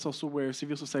 and that's also where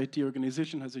civil society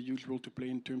organization has a huge role to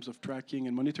play in terms of tracking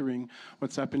and monitoring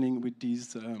what's happening with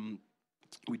these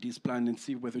plans and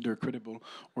see whether they're credible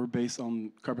or based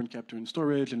on carbon capture and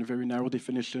storage and a very narrow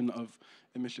definition of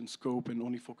emission scope and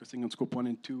only focusing on scope 1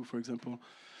 and 2, for example.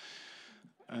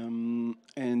 Yeah,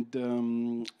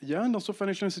 and also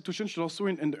financial institutions should also,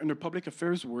 in their public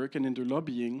affairs work and in their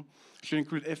lobbying, should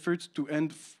include efforts to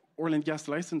end oil and gas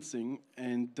licensing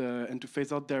and to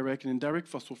phase out direct and indirect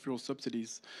fossil fuel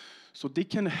subsidies. So they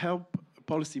can help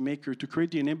policymakers to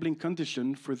create the enabling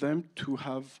condition for them to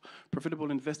have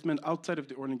profitable investment outside of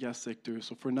the oil and gas sector.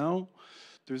 So for now,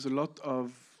 there's a lot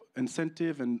of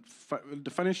incentive, and the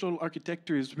financial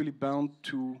architecture is really bound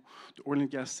to the oil and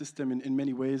gas system in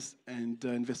many ways, and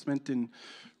investment in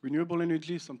renewable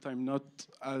energy sometimes not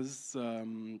as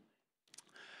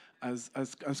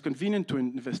convenient to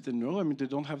invest in oil. I mean, they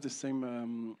don't have the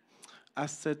same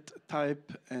asset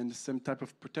type and the same type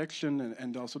of protection,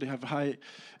 and also they have high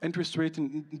interest rate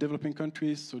in developing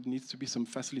countries, so there needs to be some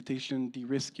facilitation,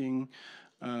 de-risking,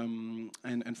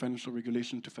 and financial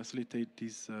regulation to facilitate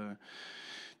these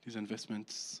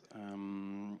investments.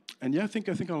 And yeah, I think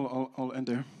I'll end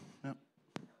there. Yeah.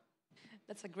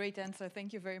 That's a great answer.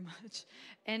 Thank you very much.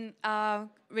 And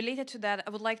related to that, I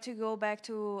would like to go back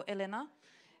to Elena,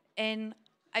 and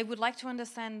I would like to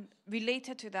understand,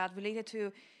 related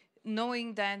to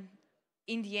knowing that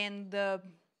in the end, the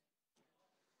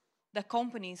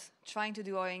companies trying to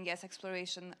do oil and gas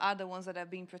exploration are the ones that are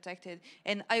being protected.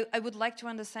 And I would like to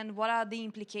understand what are the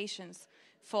implications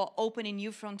for opening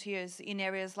new frontiers in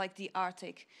areas like the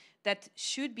Arctic that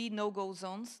should be no-go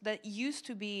zones, that used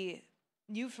to be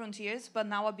new frontiers, but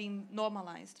now are being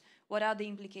normalized. What are the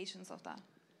implications of that?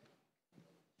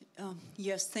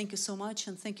 Yes, thank you so much,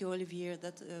 and thank you, Olivier.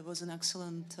 That was an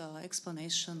excellent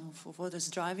explanation of what is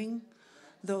driving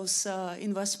those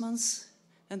investments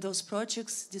and those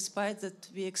projects, despite that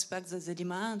we expect that the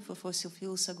demand for fossil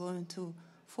fuels are going to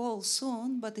fall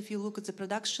soon. But if you look at the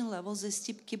production levels, they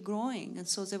still keep growing, and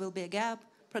so there will be a gap,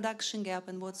 production gap,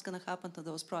 and what's going to happen to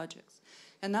those projects.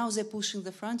 And now they're pushing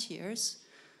the frontiers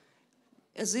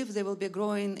as if there will be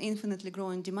infinitely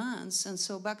growing demands. And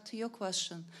so back to your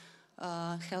question,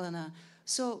 Helena.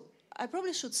 So I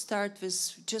probably should start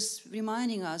with just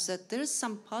reminding us that there is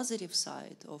some positive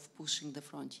side of pushing the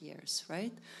frontiers,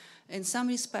 right? In some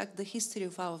respect, the history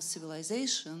of our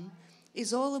civilization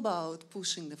is all about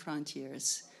pushing the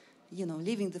frontiers, you know,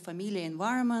 leaving the familiar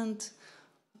environment,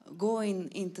 going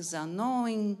into the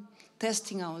unknown,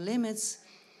 testing our limits,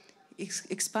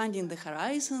 expanding the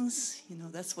horizons. You know,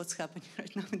 that's what's happening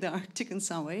right now in the Arctic in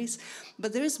some ways.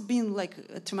 But there's been like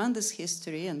a tremendous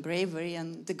history and bravery,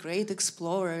 and the great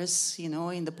explorers, you know,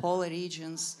 in the polar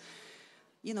regions,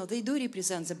 you know, they do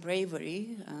represent the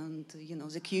bravery and, you know,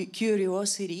 the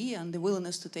curiosity and the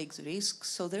willingness to take the risks.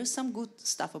 So there's some good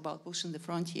stuff about pushing the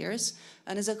frontiers.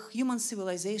 And as a human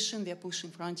civilization, we are pushing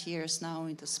frontiers now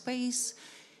into space,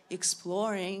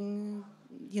 exploring,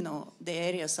 you know, the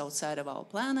areas outside of our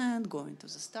planet, going to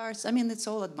the stars. I mean, it's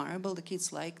all admirable. The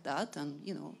kids like that. And,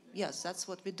 you know, yes, that's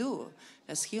what we do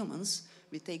as humans.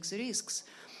 We take the risks.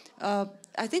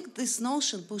 I think this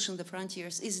notion, pushing the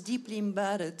frontiers, is deeply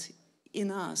embedded in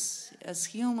us as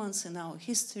humans, in our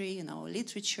history, in our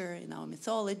literature, in our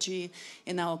mythology,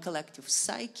 in our collective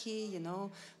psyche, you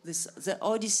know, the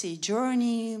Odyssey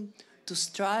journey, to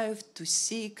strive, to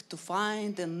seek, to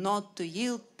find, and not to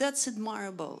yield. That's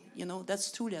admirable, you know,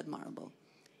 that's truly admirable.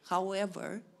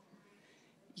 However,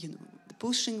 you know,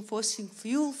 pushing fossil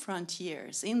fuel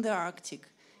frontiers in the Arctic,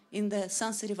 in the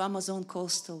sensitive Amazon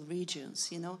coastal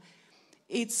regions, you know,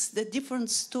 it's the different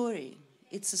story.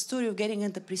 It's a story of getting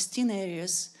into pristine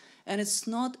areas, and it's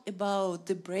not about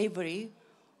the bravery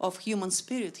of human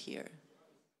spirit here.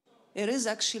 It is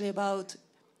actually about,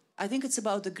 I think it's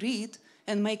about the greed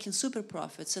and making super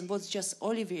profits. And what just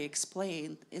Olivier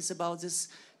explained is about these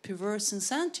perverse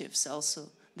incentives also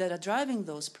that are driving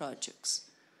those projects.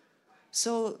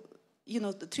 So, you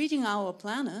know, treating our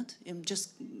planet, and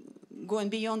just going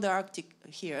beyond the Arctic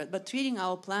here, but treating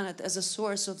our planet as a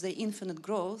source of the infinite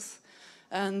growth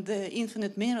and the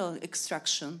infinite mineral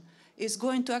extraction is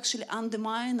going to actually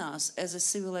undermine us as a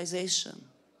civilization,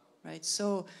 right?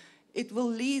 So it will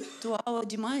lead to our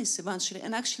demise eventually,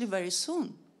 and actually very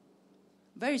soon.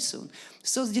 Very soon.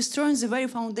 So destroying the very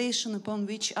foundation upon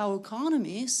which our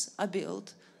economies are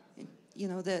built, you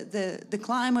know, the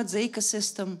climate, the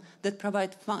ecosystem that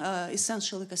provide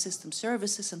essential ecosystem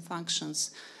services and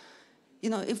functions. You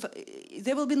know, if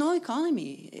there will be no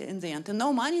economy in the end and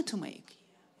no money to make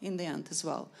in the end as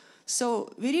well.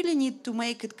 So we really need to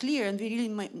make it clear, and we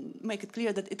really make it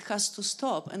clear that it has to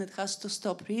stop, and it has to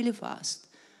stop really fast.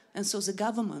 And so the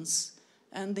governments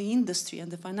and the industry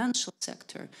and the financial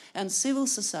sector and civil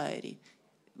society,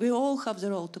 we all have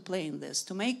the role to play in this,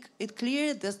 to make it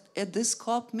clear that at this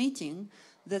COP meeting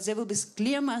that there will be a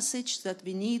clear message that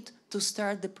we need to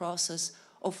start the process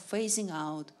of phasing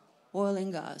out oil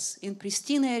and gas in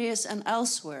pristine areas and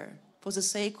elsewhere for the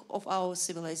sake of our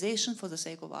civilization, for the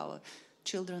sake of our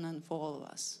children, and for all of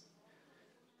us.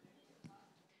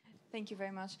 Thank you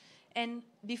very much. And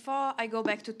before I go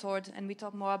back to Tord and we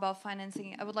talk more about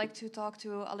financing, I would like to talk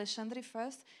to Alexandre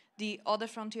first, the other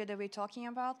frontier that we're talking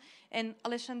about. And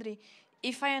Alexandre,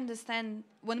 if I understand,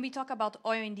 when we talk about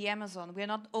oil in the Amazon, we're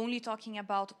not only talking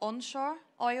about onshore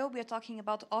oil, we're talking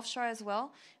about offshore as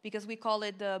well, because we call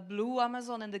it the blue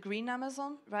Amazon and the green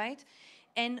Amazon, right?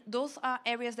 And those are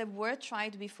areas that were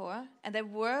tried before, and there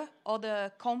were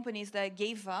other companies that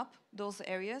gave up those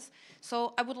areas.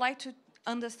 So I would like to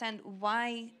understand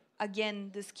why,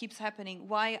 again, this keeps happening.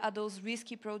 Why are those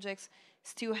risky projects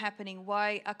still happening?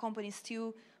 Why are companies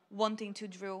still wanting to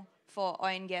drill for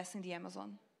oil and gas in the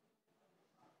Amazon?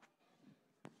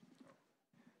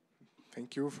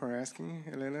 Thank you for asking,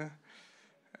 Elena.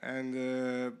 And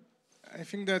I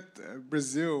think that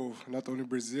Brazil, not only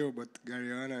Brazil, but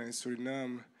Guyana and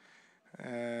Suriname,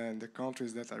 and the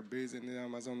countries that are based in the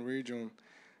Amazon region,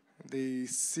 they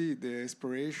see the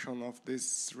exploration of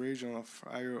this region of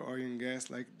oil and gas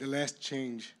like the last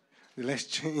chance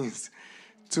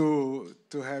to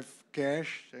have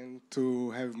cash and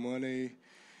to have money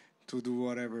to do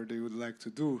whatever they would like to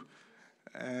do.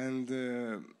 And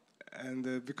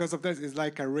because of that, it's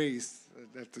like a race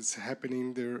that is happening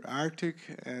in the Arctic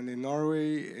and in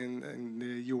Norway and in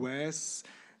the US,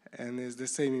 and it's the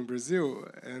same in Brazil.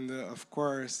 And of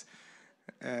course,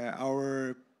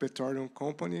 our petroleum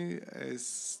company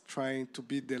is trying to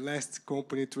be the last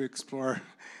company to explore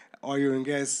oil and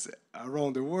gas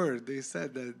around the world. They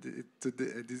said that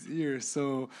this year.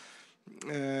 So.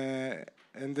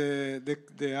 And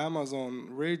the Amazon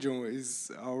region is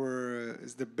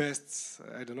the best.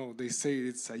 I don't know. They say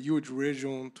it's a huge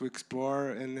region to explore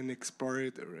and an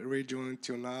explored region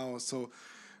until now. So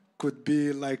could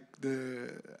be like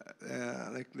the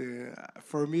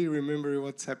for me. Remember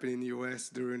what's happening in the U.S.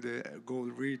 during the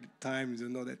gold reed times. You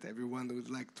know that everyone would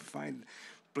like to find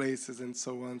places and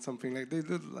so on. Something like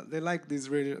they like this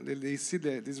region. They see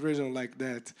this region like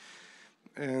that,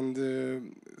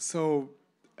 and so.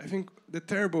 I think the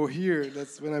terrible here,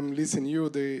 that's when I'm listening to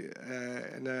you,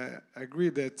 and I agree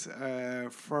that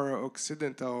for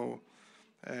Occidental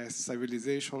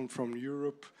civilization from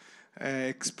Europe,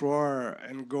 explore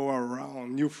and go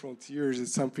around new frontiers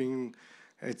is something,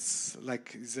 it's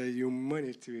like it's a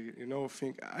humanity,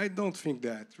 I don't think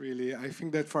that, really. I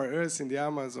think that for us in the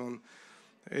Amazon,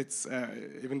 it's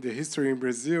even the history in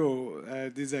Brazil,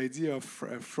 this idea of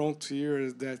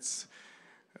frontiers that's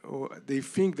they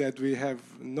think that we have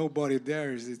nobody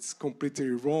there. It's completely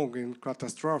wrong and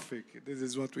catastrophic. This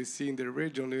is what we see in the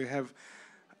region. We have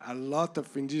a lot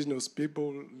of indigenous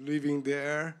people living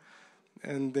there,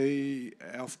 and they,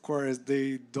 of course,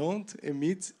 they don't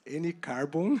emit any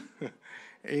carbon,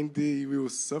 and they will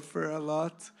suffer a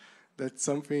lot. That's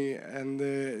something, and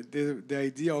the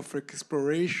idea of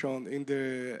exploration in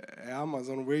the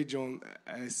Amazon region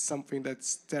is something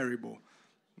that's terrible.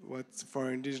 What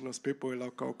for indigenous people in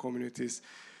local communities.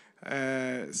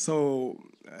 So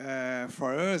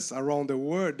for us around the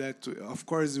world, that of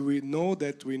course we know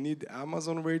that we need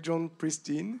Amazon region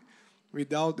pristine.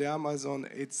 Without the Amazon,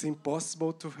 it's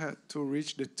impossible to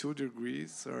reach the 2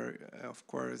 degrees, or of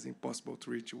course impossible to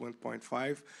reach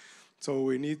 1.5. So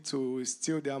we need to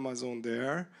steal the Amazon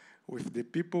there, with the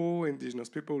people, indigenous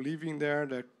people living there,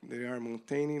 that they are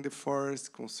maintaining the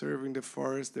forest, conserving the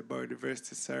forest, the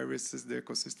biodiversity services, the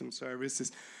ecosystem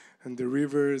services, and the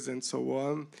rivers, and so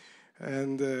on.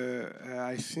 And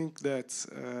I think that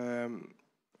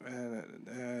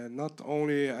not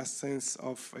only a sense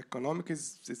of economic,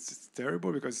 it's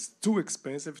terrible because it's too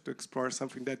expensive to explore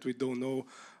something that we don't know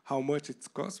how much it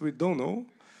costs. We don't know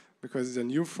because it's a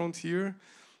new frontier.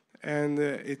 And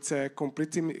it's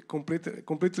completely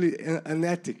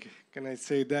unethic, can I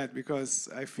say that? Because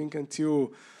I think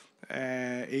until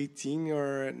 18th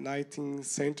or 19th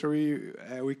century,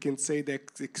 we can say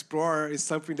that explorer is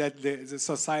something that the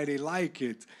society like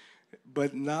it.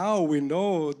 But now we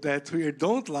know that we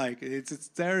don't like it. It's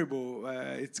terrible.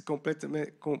 It's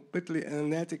completely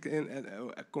unethic, and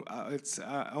it's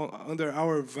under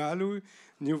our value,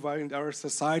 new value in our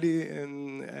society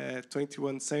in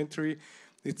 21st century.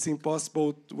 It's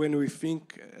impossible when we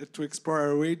think to explore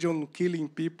a region, killing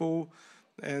people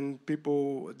and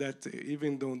people that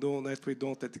even don't know that we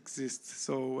don't that exist.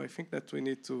 So I think that we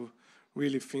need to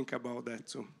really think about that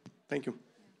too. Thank you.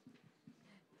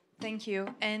 Thank you.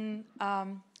 And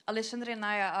Alexandre and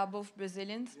I are both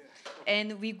Brazilians,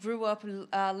 and we grew up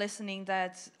listening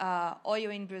that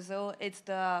oil in Brazil, it's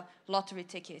the lottery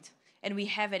ticket. and we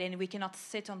have it, and we cannot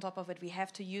sit on top of it. We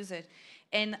have to use it.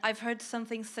 And I've heard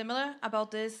something similar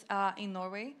about this in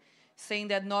Norway, saying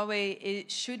that Norway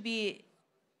should be,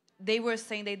 they were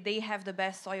saying that they have the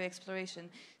best oil exploration.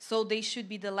 So they should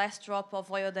be, the last drop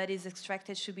of oil that is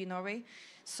extracted should be Norway.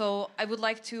 So I would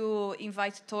like to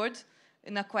invite Tord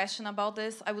in a question about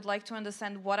this. I would like to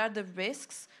understand what are the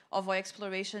risks of oil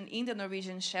exploration in the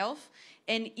Norwegian shelf,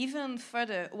 and even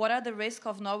further, what are the risks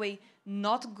of Norway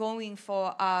not going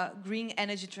for a green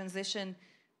energy transition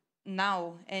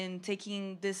now and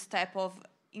taking this step of,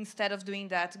 instead of doing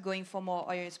that, going for more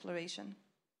oil exploration?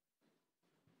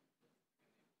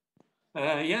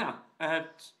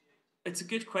 It's a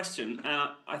good question.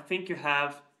 I think you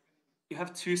have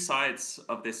two sides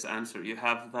of this answer. You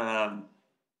have the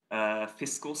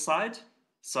fiscal side,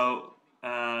 so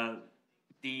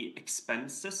the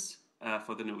expenses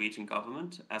for the Norwegian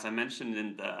government, as I mentioned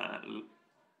in the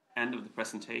end of the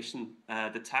presentation,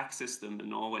 the tax system in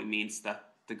Norway means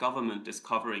that the government is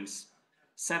covering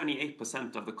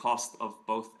 78% of the cost of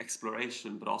both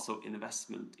exploration but also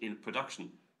investment in production,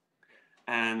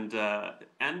 and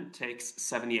takes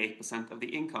 78% of the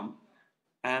income.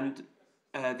 And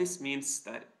this means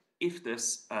that if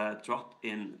there's a drop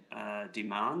in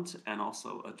demand and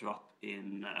also a drop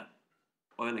in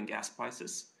oil and gas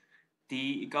prices,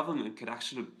 the government could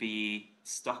actually be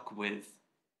stuck with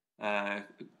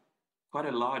quite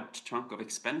a large chunk of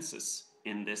expenses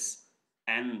in this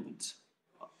end,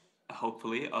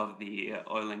 hopefully, of the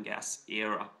oil and gas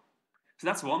era. So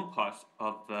that's one part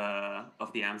of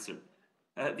the answer.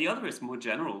 The other is more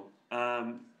general,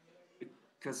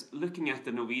 because looking at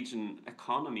the Norwegian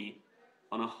economy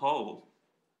on a whole,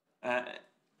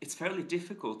 it's fairly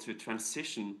difficult to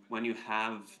transition when you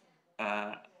have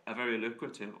a very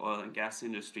lucrative oil and gas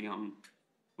industry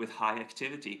with high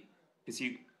activity, because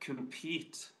you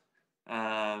compete,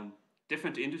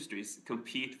 different industries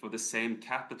compete for the same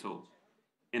capital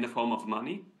in the form of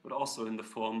money, but also in the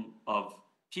form of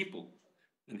people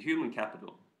and human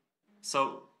capital.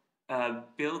 So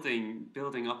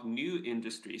building up new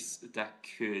industries that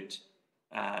could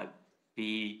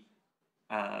be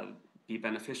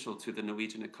beneficial to the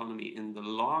Norwegian economy in the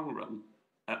long run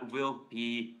will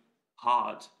be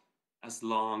hard as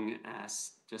long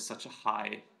as there's such a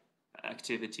high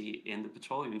activity in the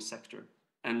petroleum sector.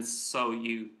 And so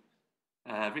you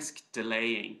risk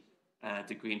delaying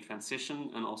the green transition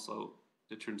and also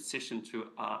the transition to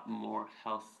a more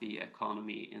healthy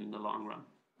economy in the long run.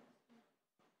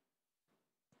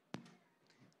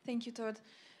 Thank you, Tord.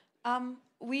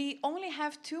 We only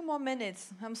have 2 more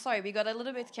minutes. I'm sorry, we got a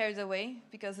little bit carried away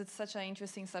because it's such an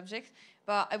interesting subject.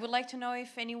 But I would like to know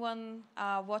if anyone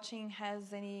watching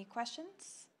has any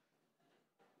questions.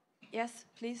 Yes,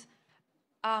 please.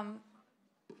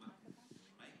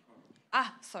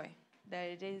 Sorry. There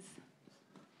it is.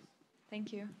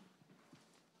 Thank you.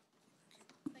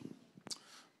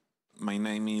 My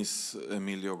name is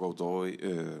Emilio Godoy,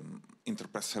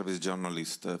 Interpress Service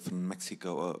journalist from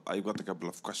Mexico. I've got a couple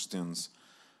of questions.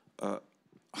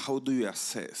 How do you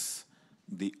assess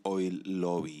the oil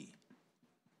lobby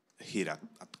here at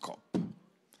COP?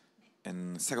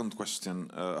 And second question,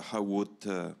 how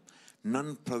would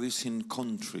non-producing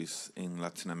countries in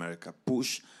Latin America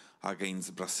push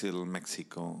against Brazil,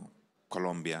 Mexico,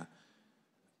 Colombia,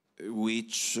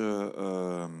 which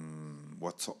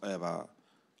whatsoever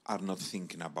are not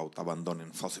thinking about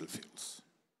abandoning fossil fuels,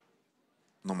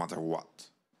 no matter what?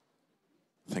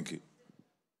 Thank you.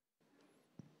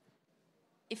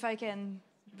 If I can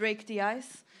break the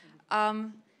ice,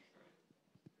 the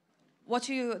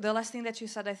last thing that you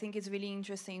said, I think is really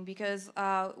interesting, because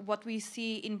what we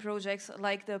see in projects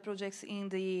like the projects in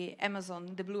the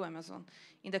Amazon, the Blue Amazon,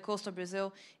 in the coast of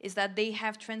Brazil, is that they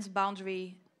have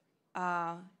transboundary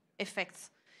effects.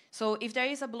 So if there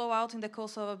is a blowout in the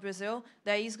coast of Brazil,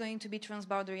 there is going to be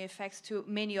transboundary effects to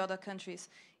many other countries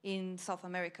in South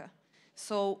America.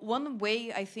 So one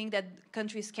way I think that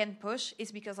countries can push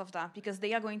is because of that, because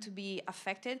they are going to be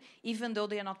affected even though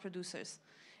they are not producers.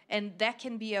 And that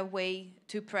can be a way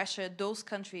to pressure those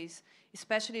countries,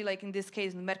 especially like in this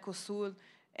case, Mercosur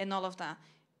and all of that.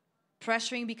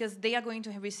 Pressuring because they are going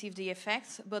to receive the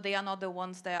effects, but they are not the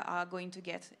ones that are going to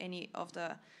get any of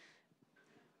the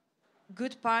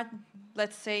good part,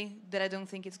 let's say, that I don't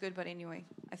think it's good, but anyway,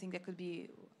 I think that could be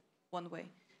one way.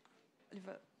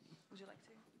 Oliver, would you like to?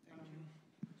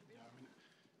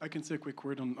 I can say a quick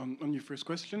word on your first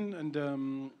question.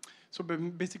 And so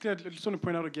basically, I just want to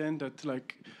point out again that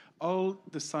like all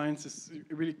the science is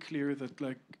really clear that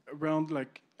like around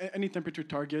any temperature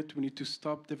target, we need to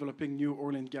stop developing new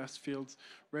oil and gas fields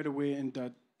right away, and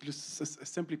that just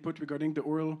simply put, regarding the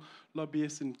oil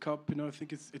lobbyists in COP, you know, I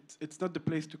think it's not the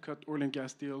place to cut oil and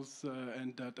gas deals,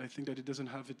 and that I think that it doesn't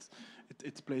have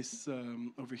its place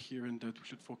over here, and that we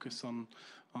should focus on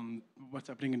what's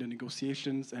happening in the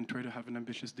negotiations and try to have an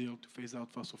ambitious deal to phase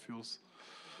out fossil fuels.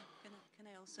 Can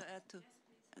I also add to?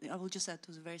 I will just add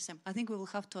to the very simple. I think we will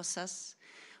have to assess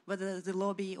whether the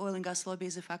lobby, oil and gas lobby,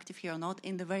 is effective here or not.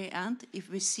 In the very end, if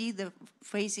we see the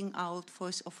phasing out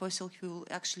of fossil fuel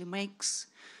actually makes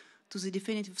to the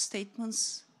definitive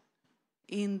statements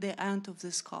in the end of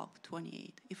this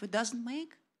COP28. If it doesn't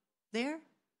make there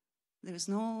is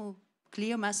no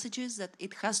clear messages that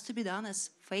it has to be done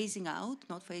as phasing out,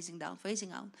 not phasing down,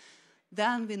 phasing out,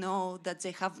 then we know that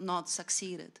they have not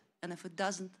succeeded. And if it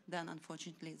doesn't, then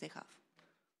unfortunately they have.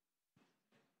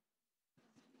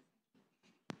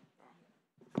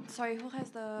 Sorry, who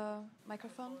has the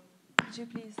microphone? Could you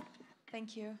please?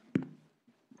 Thank you.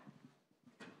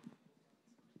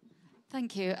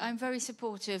 Thank you. I'm very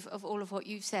supportive of all of what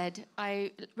you've said.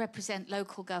 I represent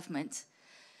local government.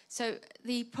 So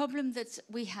the problem that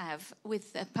we have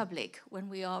with the public when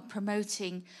we are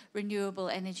promoting renewable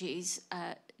energies,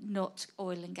 not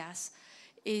oil and gas,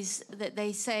 is that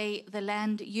they say the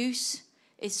land use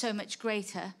is so much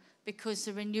greater because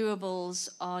the renewables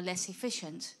are less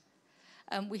efficient.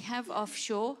 We have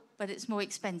offshore, but it's more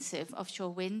expensive.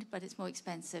 Offshore wind, but it's more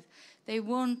expensive. They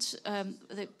want,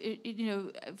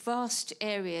 vast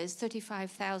areas,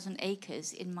 35,000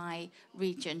 acres in my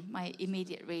region, my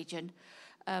immediate region,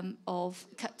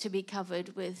 to be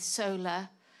covered with solar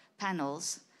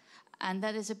panels, and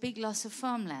that is a big loss of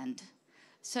farmland.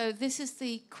 So this is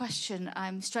the question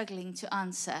I'm struggling to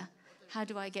answer. How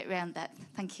do I get around that?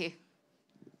 Thank you.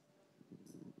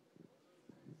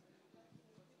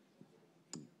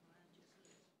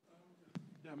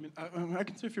 I mean, I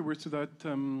can say a few words to that,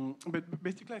 but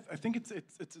basically, I think it's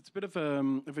a bit of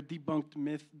a debunked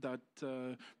myth that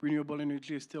renewable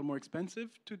energy is still more expensive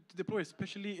to deploy,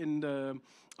 especially in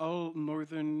all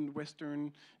northern,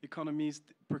 western economies.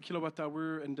 Per kilowatt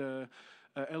hour, and the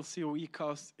LCOE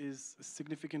cost is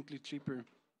significantly cheaper,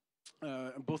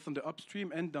 both on the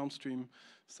upstream and downstream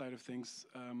side of things.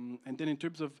 And then in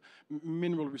terms of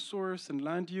mineral resource and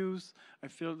land use, I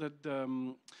feel that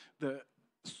the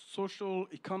social,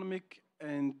 economic,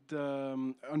 and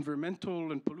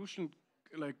environmental and pollution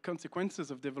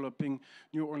consequences of developing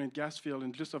new oil and gas field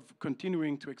and just of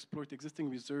continuing to exploit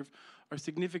existing reserve are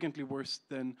significantly worse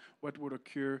than what would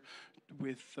occur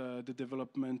with the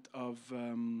development of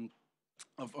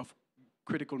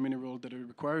critical mineral that are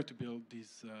required to build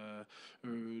these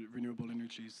renewable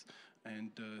energies. And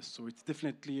so it's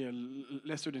definitely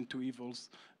lesser than two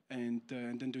evils. And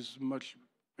then there's much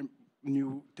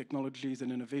new technologies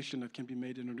and innovation that can be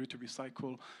made in order to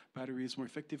recycle batteries more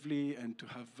effectively and to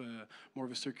have more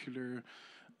of a circular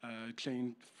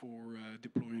chain for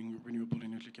deploying renewable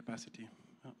energy capacity.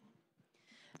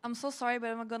 I'm so sorry, but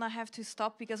I'm gonna have to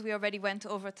stop because we already went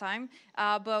over time.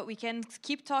 But we can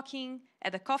keep talking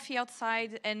at the coffee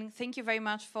outside. And thank you very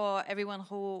much for everyone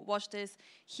who watched this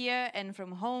here and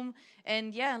from home.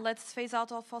 And yeah, let's phase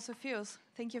out all fossil fuels.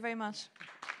 Thank you very much.